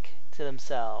think to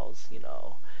themselves,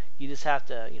 you just have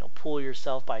to, pull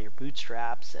yourself by your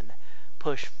bootstraps and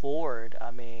push forward.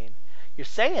 You're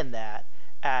saying that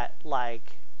at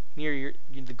near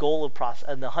the goal of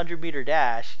in the 100-meter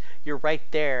dash, you're right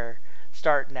there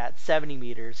starting at 70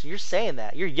 meters. You're saying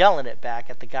that. You're yelling it back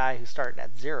at the guy who's starting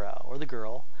at 0, or the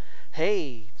girl,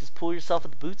 Hey, just pull yourself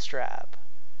at the bootstrap.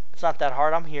 It's not that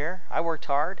hard. I'm here. I worked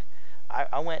hard.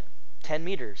 I went 10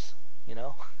 meters, you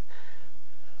know.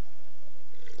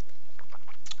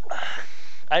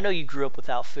 I know you grew up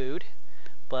without food,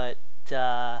 but,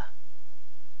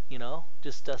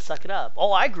 just suck it up.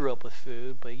 Oh, I grew up with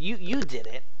food, but you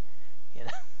didn't, you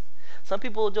know. Some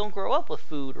people don't grow up with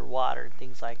food or water and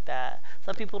things like that.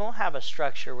 Some people don't have a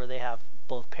structure where they have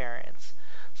both parents.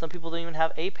 Some people don't even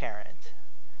have a parent.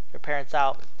 Their parents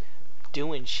out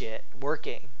doing shit,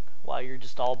 working, while you're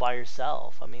just all by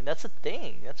yourself. I mean, that's a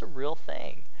thing. That's a real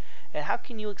thing. And how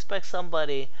can you expect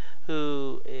somebody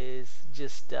who is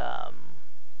just,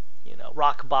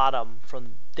 rock bottom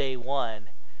from day one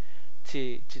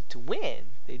to win?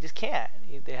 They just can't.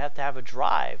 They have to have a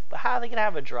drive. But how are they going to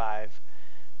have a drive?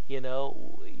 You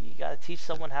got to teach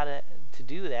someone how to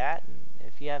do that. And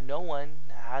if you have no one,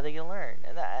 how are they going to learn?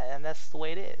 And that's the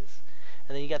way it is.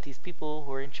 And then you got these people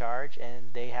who are in charge,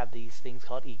 and they have these things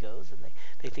called egos, and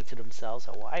they think to themselves,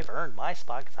 oh, well, I've earned my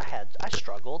spot because I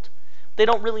struggled. They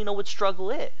don't really know what struggle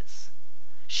is.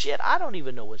 Shit, I don't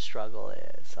even know what struggle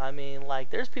is. I mean, like,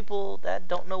 there's people that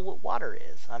don't know what water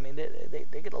is. I mean,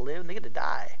 they get to live and they get to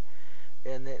die.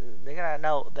 And they gotta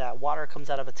know that water comes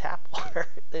out of a tap water,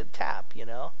 tap,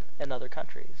 in other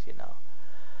countries,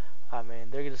 I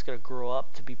mean, they're just gonna grow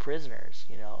up to be prisoners,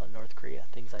 in North Korea,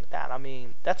 things like that. I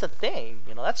mean, that's a thing,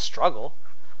 that's struggle.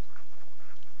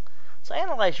 So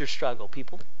analyze your struggle,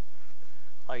 people.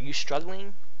 Are you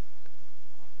struggling?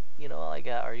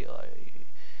 Are you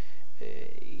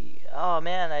oh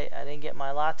man, I didn't get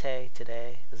my latte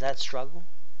today. Is that struggle?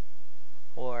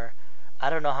 Or, I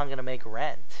don't know how I'm gonna make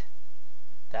rent.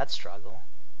 That's struggle.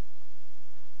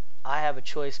 I have a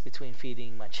choice between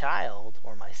feeding my child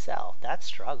or myself. That's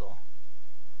struggle.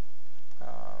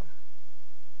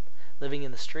 Living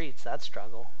in the streets, that's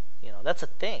struggle. That's a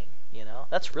thing.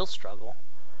 That's real struggle.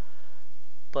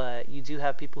 But you do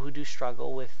have people who do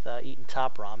struggle with eating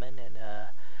top ramen and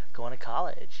going to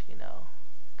college,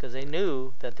 because they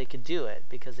knew that they could do it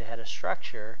because they had a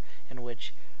structure in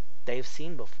which they've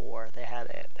seen before. They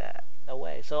had a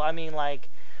way. So, I mean, like,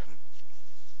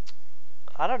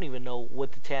 I don't even know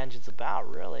what the tangent's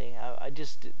about, really. I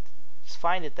just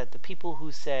find it that the people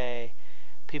who say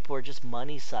people are just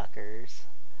money suckers,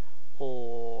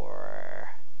 or,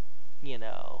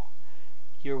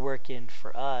 you're working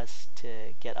for us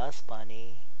to get us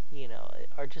money,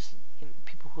 are just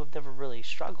people who have never really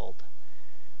struggled.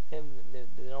 They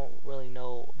don't really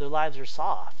know. Their lives are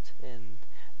soft, and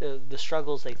the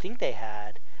struggles they think they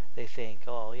had, they think,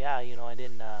 oh yeah, I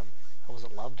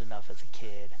wasn't loved enough as a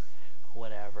kid.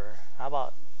 Whatever. How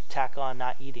about tack on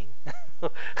not eating?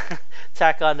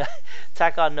 tack on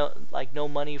no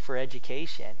money for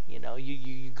education.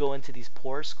 You go into these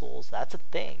poor schools. That's a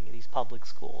thing. These public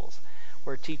schools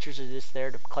where teachers are just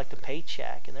there to collect a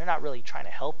paycheck, and they're not really trying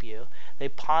to help you. They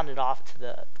pawn it off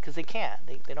because they can't.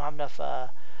 They don't have enough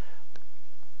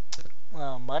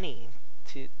money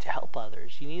to help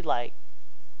others. You need like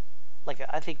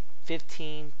I think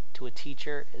 15 to a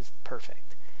teacher is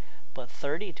perfect. But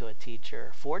 30 to a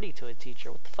teacher, 40 to a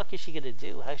teacher, what the fuck is she gonna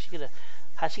do? How's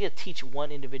she gonna teach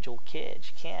one individual kid?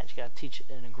 She can't. She gotta teach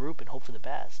in a group and hope for the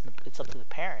best. It's up to the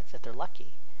parents if they're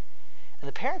lucky, and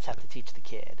the parents have to teach the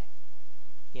kid.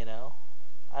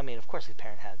 I mean, of course the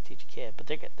parent has to teach a kid, but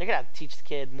they're gonna have to teach the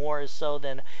kid more so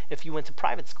than if you went to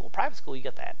private school. Private school, you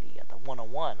got the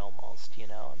one-on-one almost,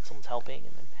 and someone's helping,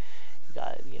 and then you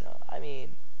got, I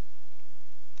mean.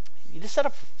 You just set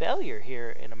up for failure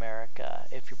here in America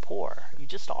if you're poor. You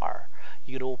just are.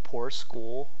 You go to a poor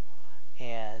school,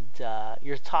 and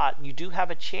you're taught you do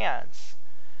have a chance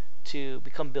to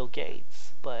become Bill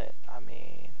Gates. But, I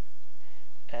mean,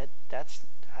 that's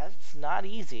not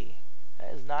easy.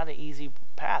 That is not an easy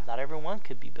path. Not everyone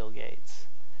could be Bill Gates.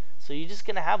 So you're just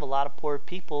going to have a lot of poor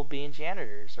people being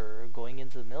janitors or going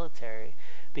into the military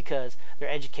because their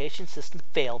education system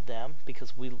failed them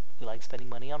because we like spending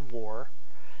money on war.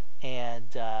 And,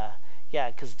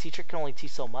 because the teacher can only teach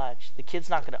so much. The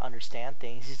kid's not going to understand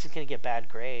things. He's just going to get bad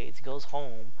grades. He goes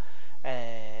home,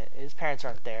 and his parents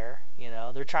aren't there.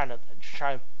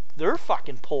 They're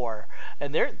fucking poor,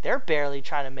 and they're barely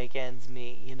trying to make ends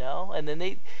meet. And then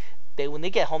they when they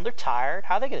get home, they're tired.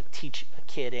 How are they going to teach a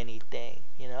kid anything?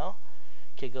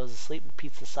 Kid goes to sleep,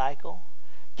 repeats the cycle.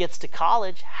 Gets to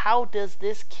college. How does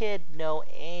this kid know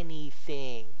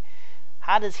anything?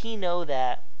 How does he know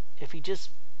that if he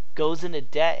just goes into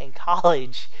debt in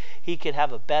college, he could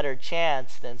have a better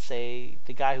chance than, say,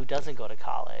 the guy who doesn't go to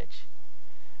college?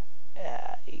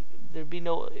 There'd be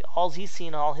all he's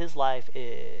seen all his life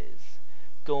is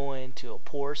going to a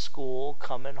poor school,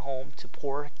 coming home to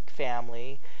poor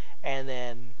family, and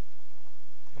then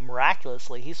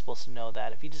miraculously, he's supposed to know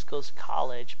that if he just goes to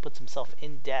college, puts himself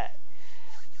in debt,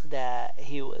 that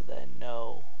he would then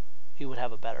know he would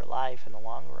have a better life in the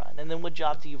long run. And then what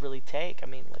job do you really take? I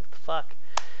mean, like, the fuck?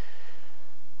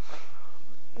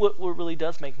 What really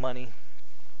does make money?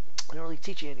 They don't really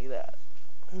teach you any of that.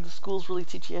 And the schools really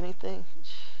teach you anything?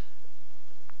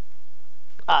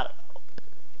 I don't know.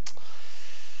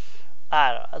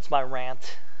 I don't know. That's my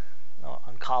rant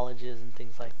on colleges and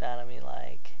things like that. I mean,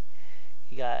 like,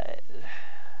 you got...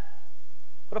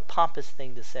 What a pompous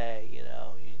thing to say, you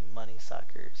know, you money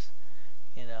suckers.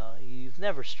 You know, you've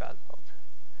never struggled.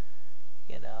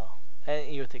 You know,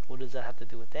 and you think, what does that have to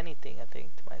do with anything? I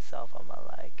think to myself, I'm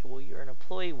like, well, you're an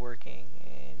employee working,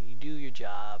 and you do your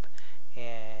job,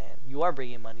 and you are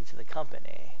bringing money to the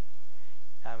company.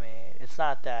 I mean, it's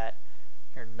not that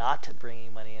you're not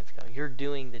bringing money into the company. You're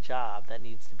doing the job that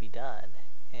needs to be done.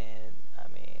 And, I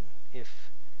mean, if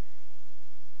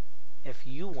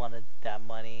you wanted that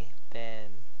money,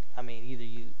 then, I mean, either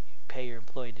you pay your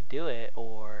employee to do it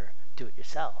or do it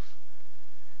yourself.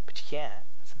 But you can't.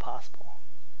 It's impossible.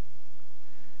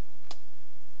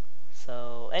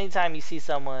 So anytime you see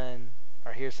someone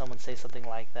or hear someone say something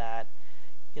like that,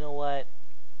 you know what?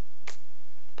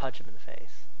 Punch him in the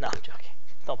face. No, I'm joking.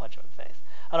 Don't punch him in the face.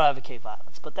 I don't advocate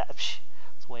violence, but that's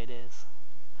the way it is.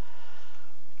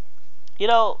 You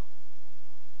know,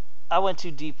 I went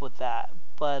too deep with that,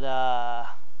 but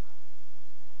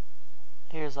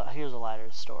here's a lighter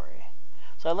story.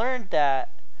 So I learned that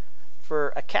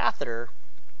for a catheter,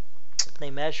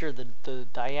 they measure the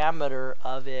diameter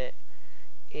of it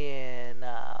in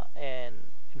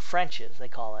Frenches, they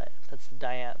call it. That's the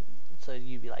diameter. So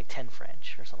you'd be like 10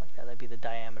 French or something like that. That'd be the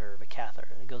diameter of a catheter.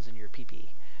 It goes in your pee-pee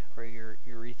or your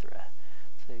urethra.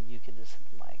 So you could just,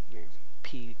 like, your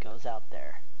pee goes out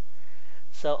there.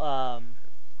 So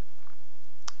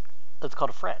that's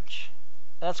called a French.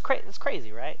 And that's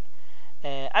crazy, right?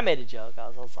 And I made a joke. I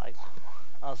was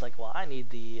like, well, I need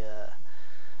the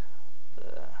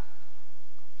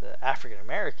African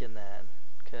American then,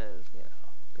 because you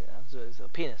know, it's a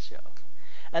penis joke.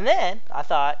 And then I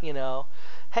thought, you know,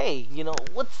 hey, you know,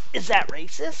 is that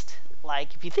racist?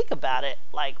 Like, if you think about it,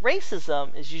 like,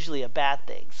 racism is usually a bad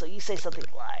thing. So you say something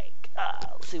like,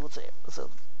 let's see, what's a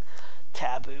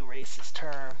taboo racist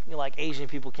term? You know, like Asian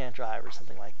people can't drive or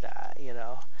something like that. You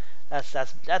know, that's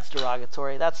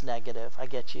derogatory. That's negative. I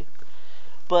get you.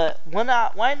 But why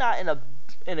not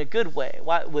in a good way?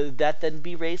 Why would that then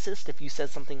be racist if you said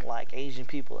something like Asian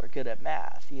people are good at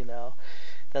math? You know,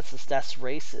 that's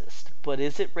racist. But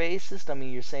is it racist? I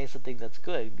mean, you're saying something that's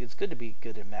good. It's good to be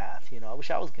good at math. You know, I wish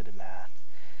I was good at math.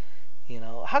 You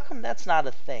know, how come that's not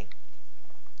a thing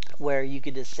where you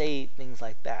could just say things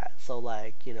like that? So,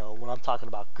 like, you know, when I'm talking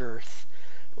about girth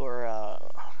or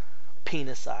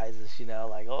penis sizes, you know,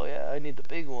 like, oh yeah, I need the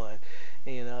big one.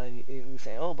 You know, and you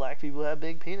say, oh, black people have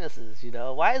big penises, you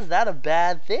know. Why is that a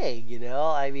bad thing, you know?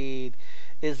 I mean,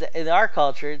 in our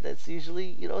culture, that's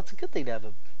usually, you know, it's a good thing to have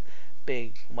a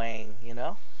big wang, you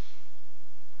know?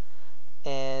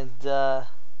 And,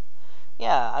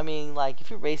 yeah, I mean, like, if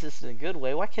you're racist in a good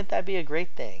way, why can't that be a great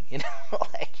thing, you know?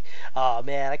 Like, oh,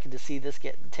 man, I can just see this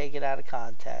getting taken out of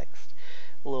context.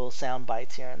 Little sound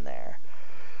bites here and there.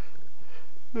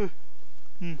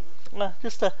 Well,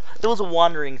 it was a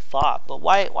wandering thought, but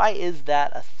why is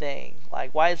that a thing?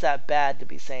 Like, why is that bad to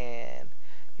be saying,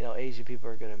 you know, Asian people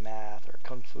are good at math or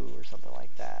kung fu or something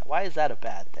like that? Why is that a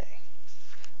bad thing?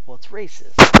 Well, it's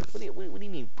racist. What do you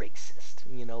mean racist?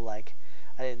 You know, like,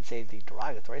 I didn't say anything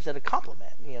derogatory. I said a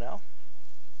compliment, you know?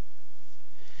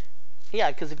 Yeah,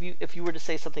 because if you were to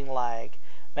say something like,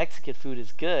 Mexican food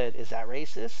is good, is that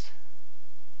racist?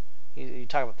 You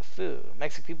talk about the food.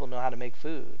 Mexican people know how to make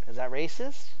food. Is that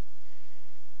racist?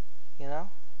 You know?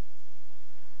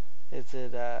 Is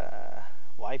it,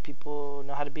 white people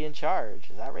know how to be in charge?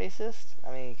 Is that racist?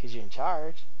 I mean, because you're in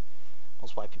charge.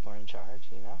 Most white people are in charge,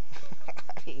 you know?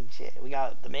 I mean, shit. We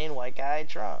got the main white guy,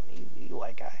 Trump. He's a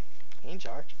white guy. He in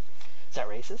charge. Is that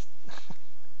racist?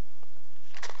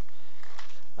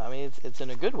 I mean, it's in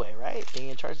a good way, right? Being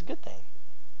in charge is a good thing.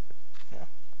 Yeah.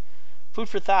 Food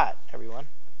for thought, everyone.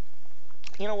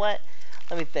 You know what?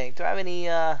 Let me think. Do I have any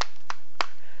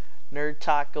nerd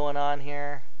talk going on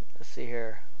here? Let's see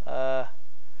here. Gonna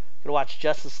watch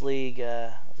Justice League.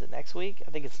 Is it next week?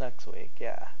 I think it's next week.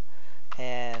 Yeah.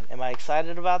 And am I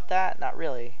excited about that? Not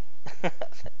really.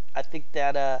 I think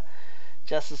that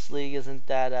Justice League isn't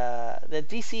that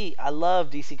DC. I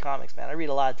love DC Comics, man. I read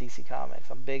a lot of DC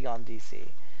Comics. I'm big on DC.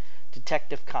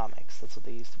 Detective Comics. That's what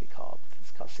they used to be called.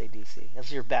 It's called, say, DC.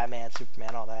 That's your Batman,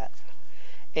 Superman, all that.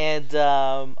 And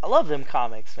I love them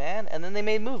comics, man. And then they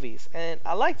made movies. And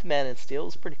I liked Man of Steel. It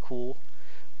was pretty cool.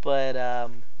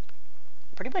 But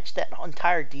pretty much that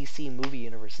entire DC movie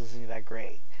universe isn't that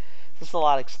great. Just a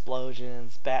lot of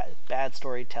explosions, bad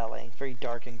storytelling, very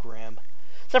dark and grim.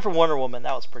 Except for Wonder Woman,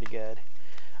 that was pretty good.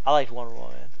 I liked Wonder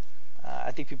Woman.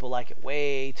 I think people like it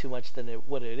way too much than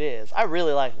what it is. I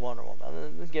really like Wonder Woman.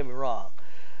 Don't get me wrong,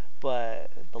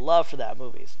 but the love for that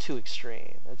movie is too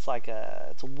extreme. It's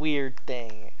a weird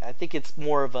thing. I think it's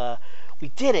more of a we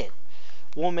did it.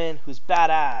 Woman who's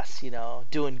badass,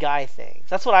 doing guy things.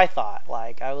 That's what I thought.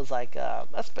 Like I was like,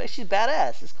 she's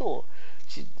badass. It's cool.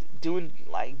 She's doing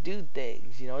like dude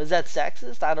things. Is that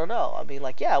sexist? I don't know. I mean,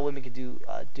 like, yeah, women can do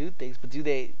dude things, but do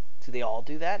they all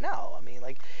do that? No. I mean,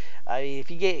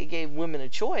 if you gave women a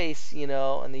choice,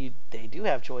 and they do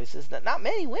have choices, that not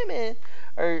many women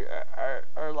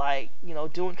are like,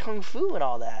 doing kung fu and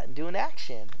all that, and doing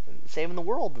action, and saving the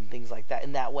world and things like that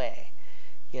in that way,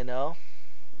 I know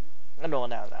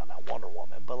not Wonder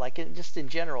Woman, but like just in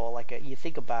general, like you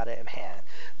think about it, man,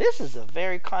 this is a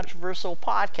very controversial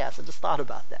podcast. I just thought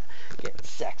about that, getting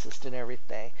sexist and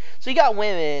everything. So you got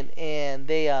women, and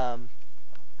they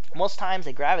most times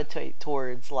they gravitate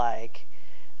towards like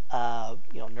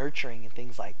nurturing and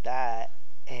things like that,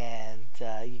 and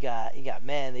you got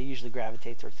men. They usually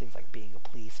gravitate towards things like being a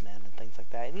policeman and things like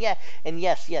that. And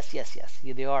yes,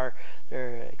 there are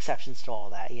exceptions to all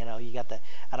that. You got out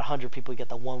of 100 people, you got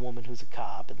the one woman who's a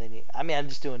cop, and then I'm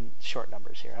just doing short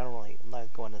numbers here. I'm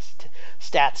not going to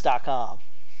stats.com,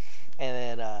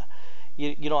 and then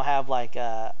you don't have like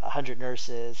 100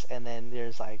 nurses, and then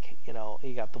there's like you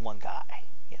got the one guy.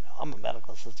 I'm a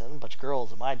medical assistant, a bunch of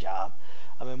girls in my job.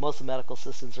 I mean, most of the medical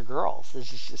assistants are girls. It's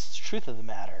just the truth of the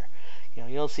matter.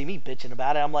 You don't see me bitching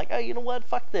about it. I'm like, oh, you know what?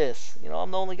 Fuck this.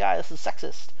 I'm the only guy. This is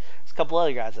sexist. There's a couple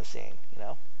other guys I've seen,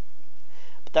 But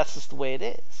that's just the way it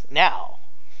is. Now,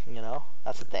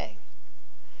 that's the thing.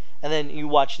 And then you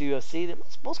watch the UFC.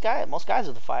 Most guys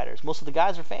are the fighters. Most of the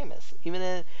guys are famous. Even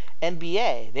in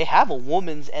NBA, they have a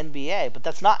women's NBA, but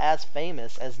that's not as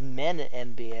famous as men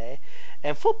in NBA.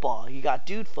 And football, you got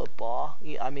dude football.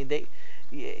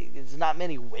 There's not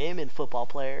many women football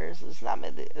players. It's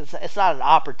not an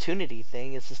opportunity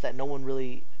thing. It's just that no one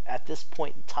really, at this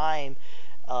point in time,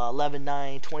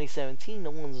 11/9/2017,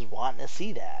 no one's wanting to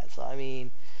see that. So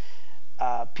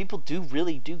people do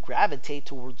gravitate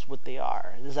towards what they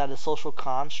are. Is that a social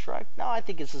construct? No, I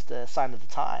think it's just a sign of the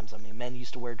times. Men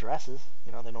used to wear dresses.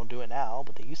 They don't do it now,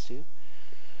 but they used to.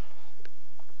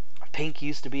 Pink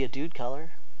used to be a dude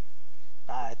color.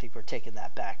 I think we're taking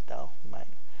that back, though. We might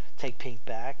take pink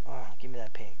back. Oh, give me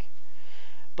that pink.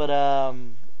 But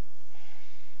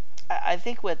I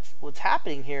think what's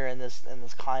happening here in this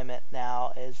climate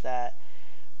now is that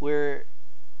we're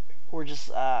just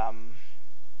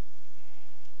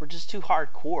too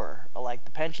hardcore. Like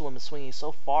the pendulum is swinging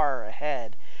so far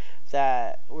ahead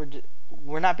that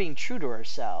we're not being true to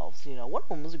ourselves. One of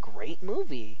them was a great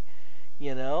movie,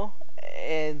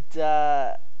 and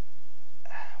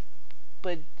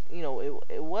but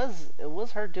it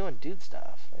was her doing dude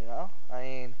stuff,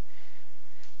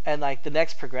 and like the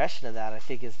next progression of that, I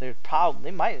think, is they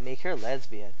might make her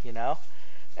lesbian,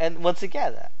 and once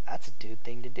again, that's a dude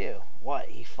thing to do. What,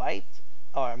 he fights?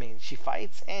 Oh, she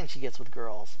fights and she gets with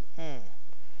girls.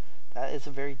 That is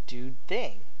a very dude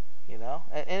thing,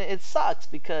 and it sucks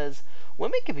because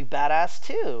women can be badass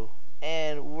too,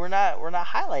 and we're not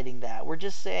highlighting that. We're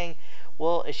just saying,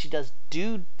 well, if she does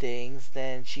dude things,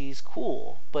 then she's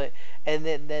cool. But and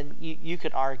then you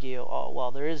could argue, oh well,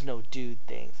 there is no dude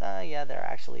things. Yeah, there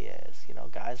actually is.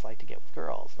 Guys like to get with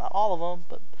girls. Not all of them,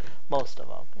 but most of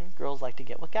them. And girls like to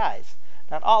get with guys.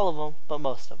 Not all of them, but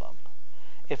most of them.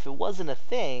 If it wasn't a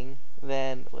thing,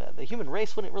 then the human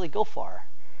race wouldn't really go far.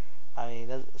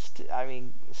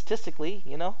 Statistically,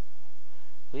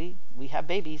 we have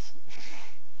babies.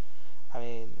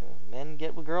 Men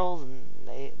get with girls and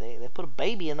they put a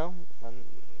baby in them and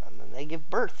then they give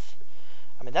birth.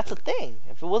 That's a thing.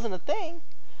 If it wasn't a thing,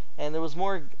 and there was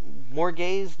more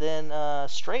gays than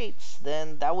straights,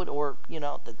 then that would, our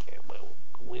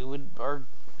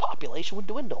population would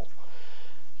dwindle.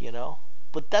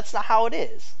 But that's not how it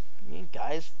is.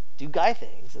 Guys do guy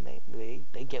things, and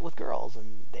they get with girls,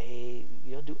 and they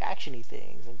do actiony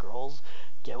things, and girls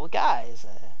get with guys.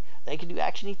 They can do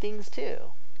actiony things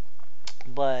too.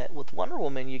 But with Wonder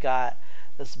Woman, you got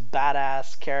this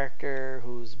badass character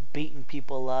who's beating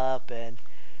people up, and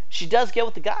she does get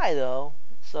with the guy though.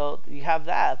 So you have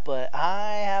that, but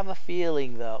I have a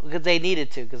feeling though, because they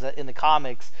needed to, because in the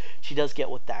comics she does get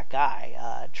with that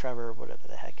guy, Trevor, whatever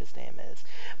the heck his name is.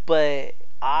 But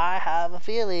I have a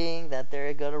feeling that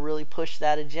they're gonna really push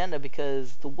that agenda,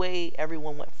 because the way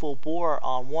everyone went full bore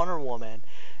on Wonder Woman,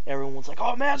 everyone's like,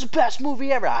 "Oh man, it's the best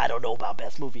movie ever." I don't know about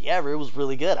best movie ever. It was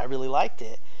really good. I really liked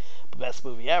it. But best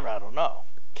movie ever, I don't know.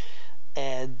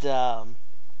 And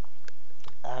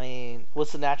I mean,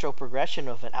 what's the natural progression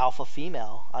of an alpha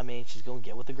female? I mean, she's going to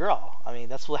get with a girl. I mean,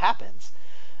 that's what happens.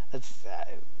 That's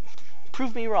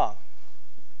prove me wrong.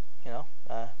 You know,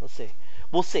 let's see.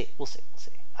 We'll see. We'll see. We'll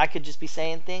see. I could just be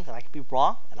saying things, and I could be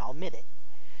wrong, and I'll admit it.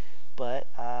 But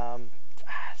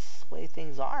that's the way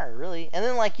things are, really. And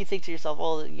then, like, you think to yourself,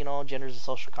 well, you know, gender is a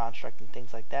social construct and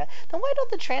things like that. Then why don't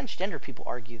the transgender people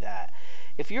argue that?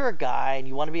 If you're a guy and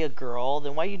you want to be a girl,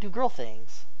 then why do you do girl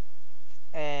things?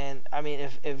 And I mean,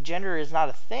 if gender is not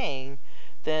a thing,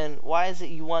 then why is it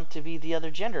you want to be the other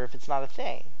gender if it's not a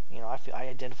thing? You know, I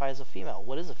identify as a female.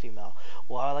 What is a female?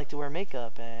 Well, I like to wear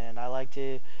makeup and I like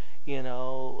to, you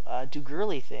know, do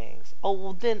girly things. Oh,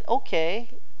 well then, okay.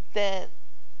 Then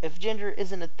if gender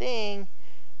isn't a thing,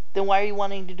 then why are you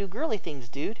wanting to do girly things,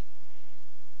 dude?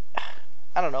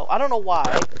 I don't know. I don't know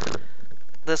why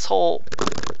this whole,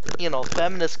 you know,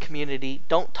 feminist community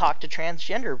don't talk to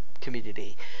transgender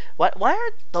community. Why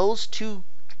aren't those two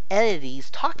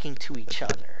entities talking to each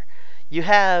other? You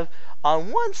have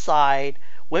on one side,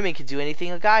 women can do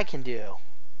anything a guy can do.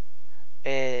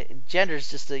 Gender is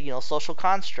just a, you know, social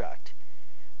construct.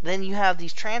 Then you have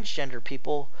these transgender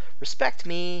people. Respect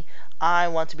me, I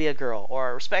want to be a girl,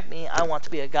 or respect me, I want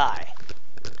to be a guy.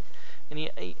 And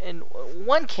in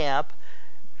one camp,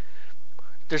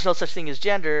 there's no such thing as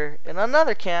gender. In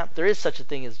another camp, there is such a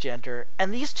thing as gender.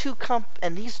 And these two people,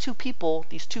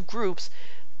 these two groups,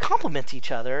 complement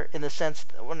each other in the sense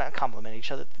that, well, not complement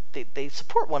each other. They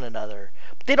support one another.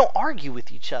 But they don't argue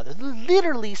with each other. They're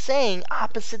literally saying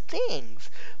opposite things.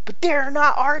 But they're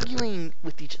not arguing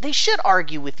with each other. They should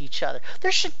argue with each other.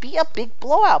 There should be a big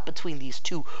blowout between these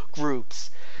two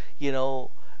groups. You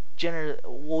know, gender,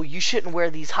 well, you shouldn't wear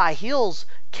these high heels,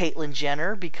 Caitlyn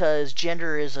Jenner, because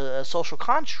gender is a social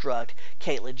construct.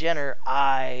 Caitlyn Jenner,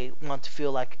 I want to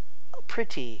feel like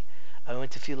pretty. I want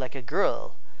to feel like a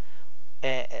girl.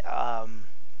 And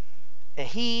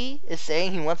he is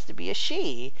saying he wants to be a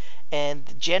she,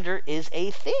 and gender is a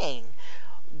thing.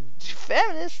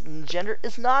 Feminist gender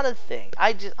is not a thing.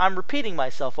 I'm repeating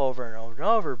myself over and over and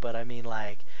over, but I mean,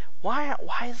 like, why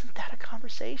isn't that a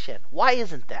conversation? Why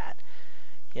isn't that?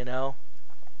 You know,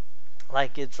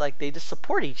 like, it's like they just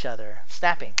support each other,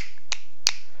 snapping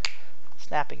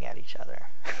at each other,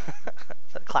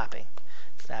 clapping,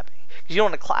 snapping. Because you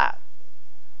don't want to clap,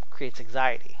 it creates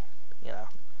anxiety. You know,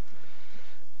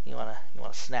 you wanna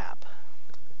snap.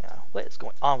 You know, what is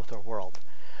going on with our world?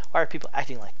 Why are people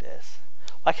acting like this?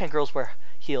 Why can't girls wear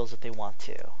heels if they want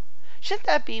to? Shouldn't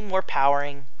that be more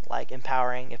empowering?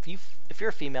 If you're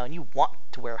a female and you want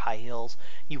to wear high heels,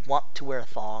 you want to wear a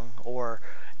thong, or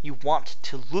you want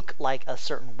to look like a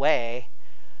certain way,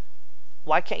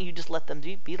 why can't you just let them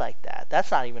be like that? That's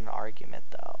not even an argument,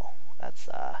 though. That's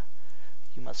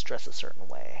you must dress a certain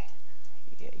way.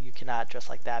 You cannot dress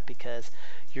like that because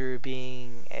you're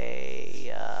being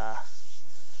a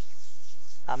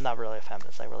I'm not really a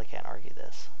feminist. I really can't argue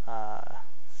this.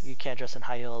 You can't dress in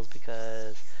high heels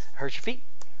because it hurts your feet.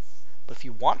 But if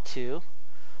you want to,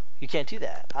 you can't do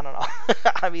that. I don't know.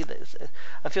 I mean,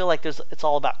 I feel like it's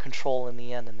all about control in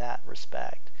the end in that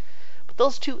respect. But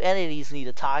those two entities need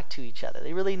to talk to each other.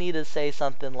 They really need to say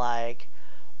something like,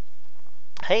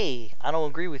 hey, I don't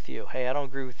agree with you. Hey, I don't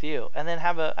agree with you. And then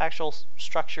have an actual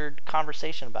structured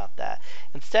conversation about that.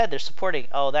 Instead, they're supporting,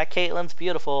 oh, that Caitlyn's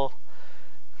beautiful.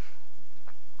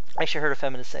 I actually heard a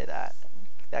feminist say that.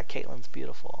 That Caitlyn's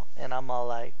beautiful. And I'm all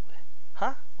like,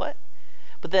 huh? What?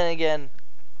 But then again,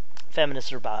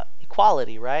 feminists are about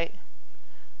equality, right?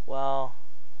 Well,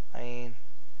 I mean,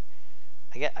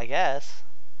 I guess.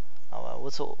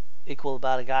 What's so equal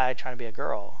about a guy trying to be a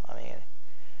girl? I mean,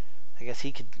 I guess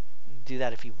he could do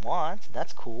that if he wants.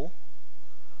 That's cool.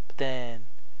 But then,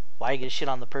 why you get shit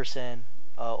on the person,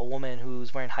 a woman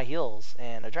who's wearing high heels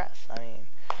and a dress? I mean,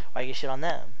 why you get shit on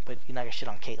them, but you're not gonna shit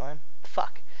on Caitlyn? The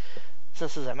fuck?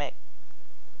 Sense does that make?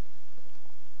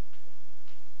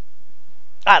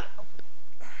 I don't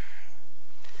know.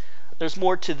 There's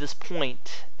more to this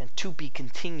point and to be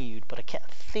continued, but I can't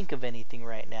think of anything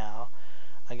right now.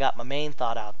 I got my main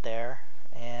thought out there,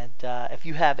 and if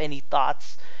you have any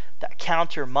thoughts that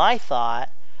counter my thought,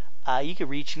 you can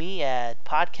reach me at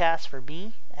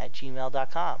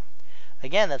podcastforme@gmail.com.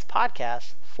 Again, that's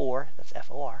podcast for, that's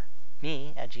F-O-R,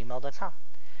 me at gmail.com.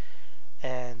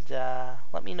 And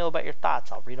let me know about your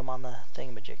thoughts. I'll read them on the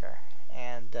thingamajigger.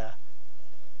 And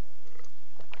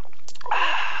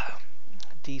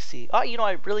DC. Oh,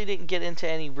 I really didn't get into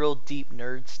any real deep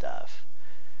nerd stuff.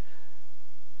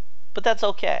 But that's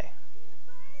okay.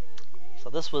 So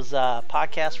this was a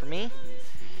podcast for me.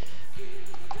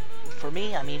 For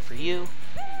me, I mean for you.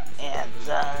 And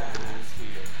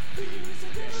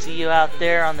see you out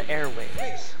there on the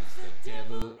airwaves. The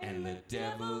devil and the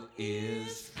devil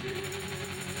is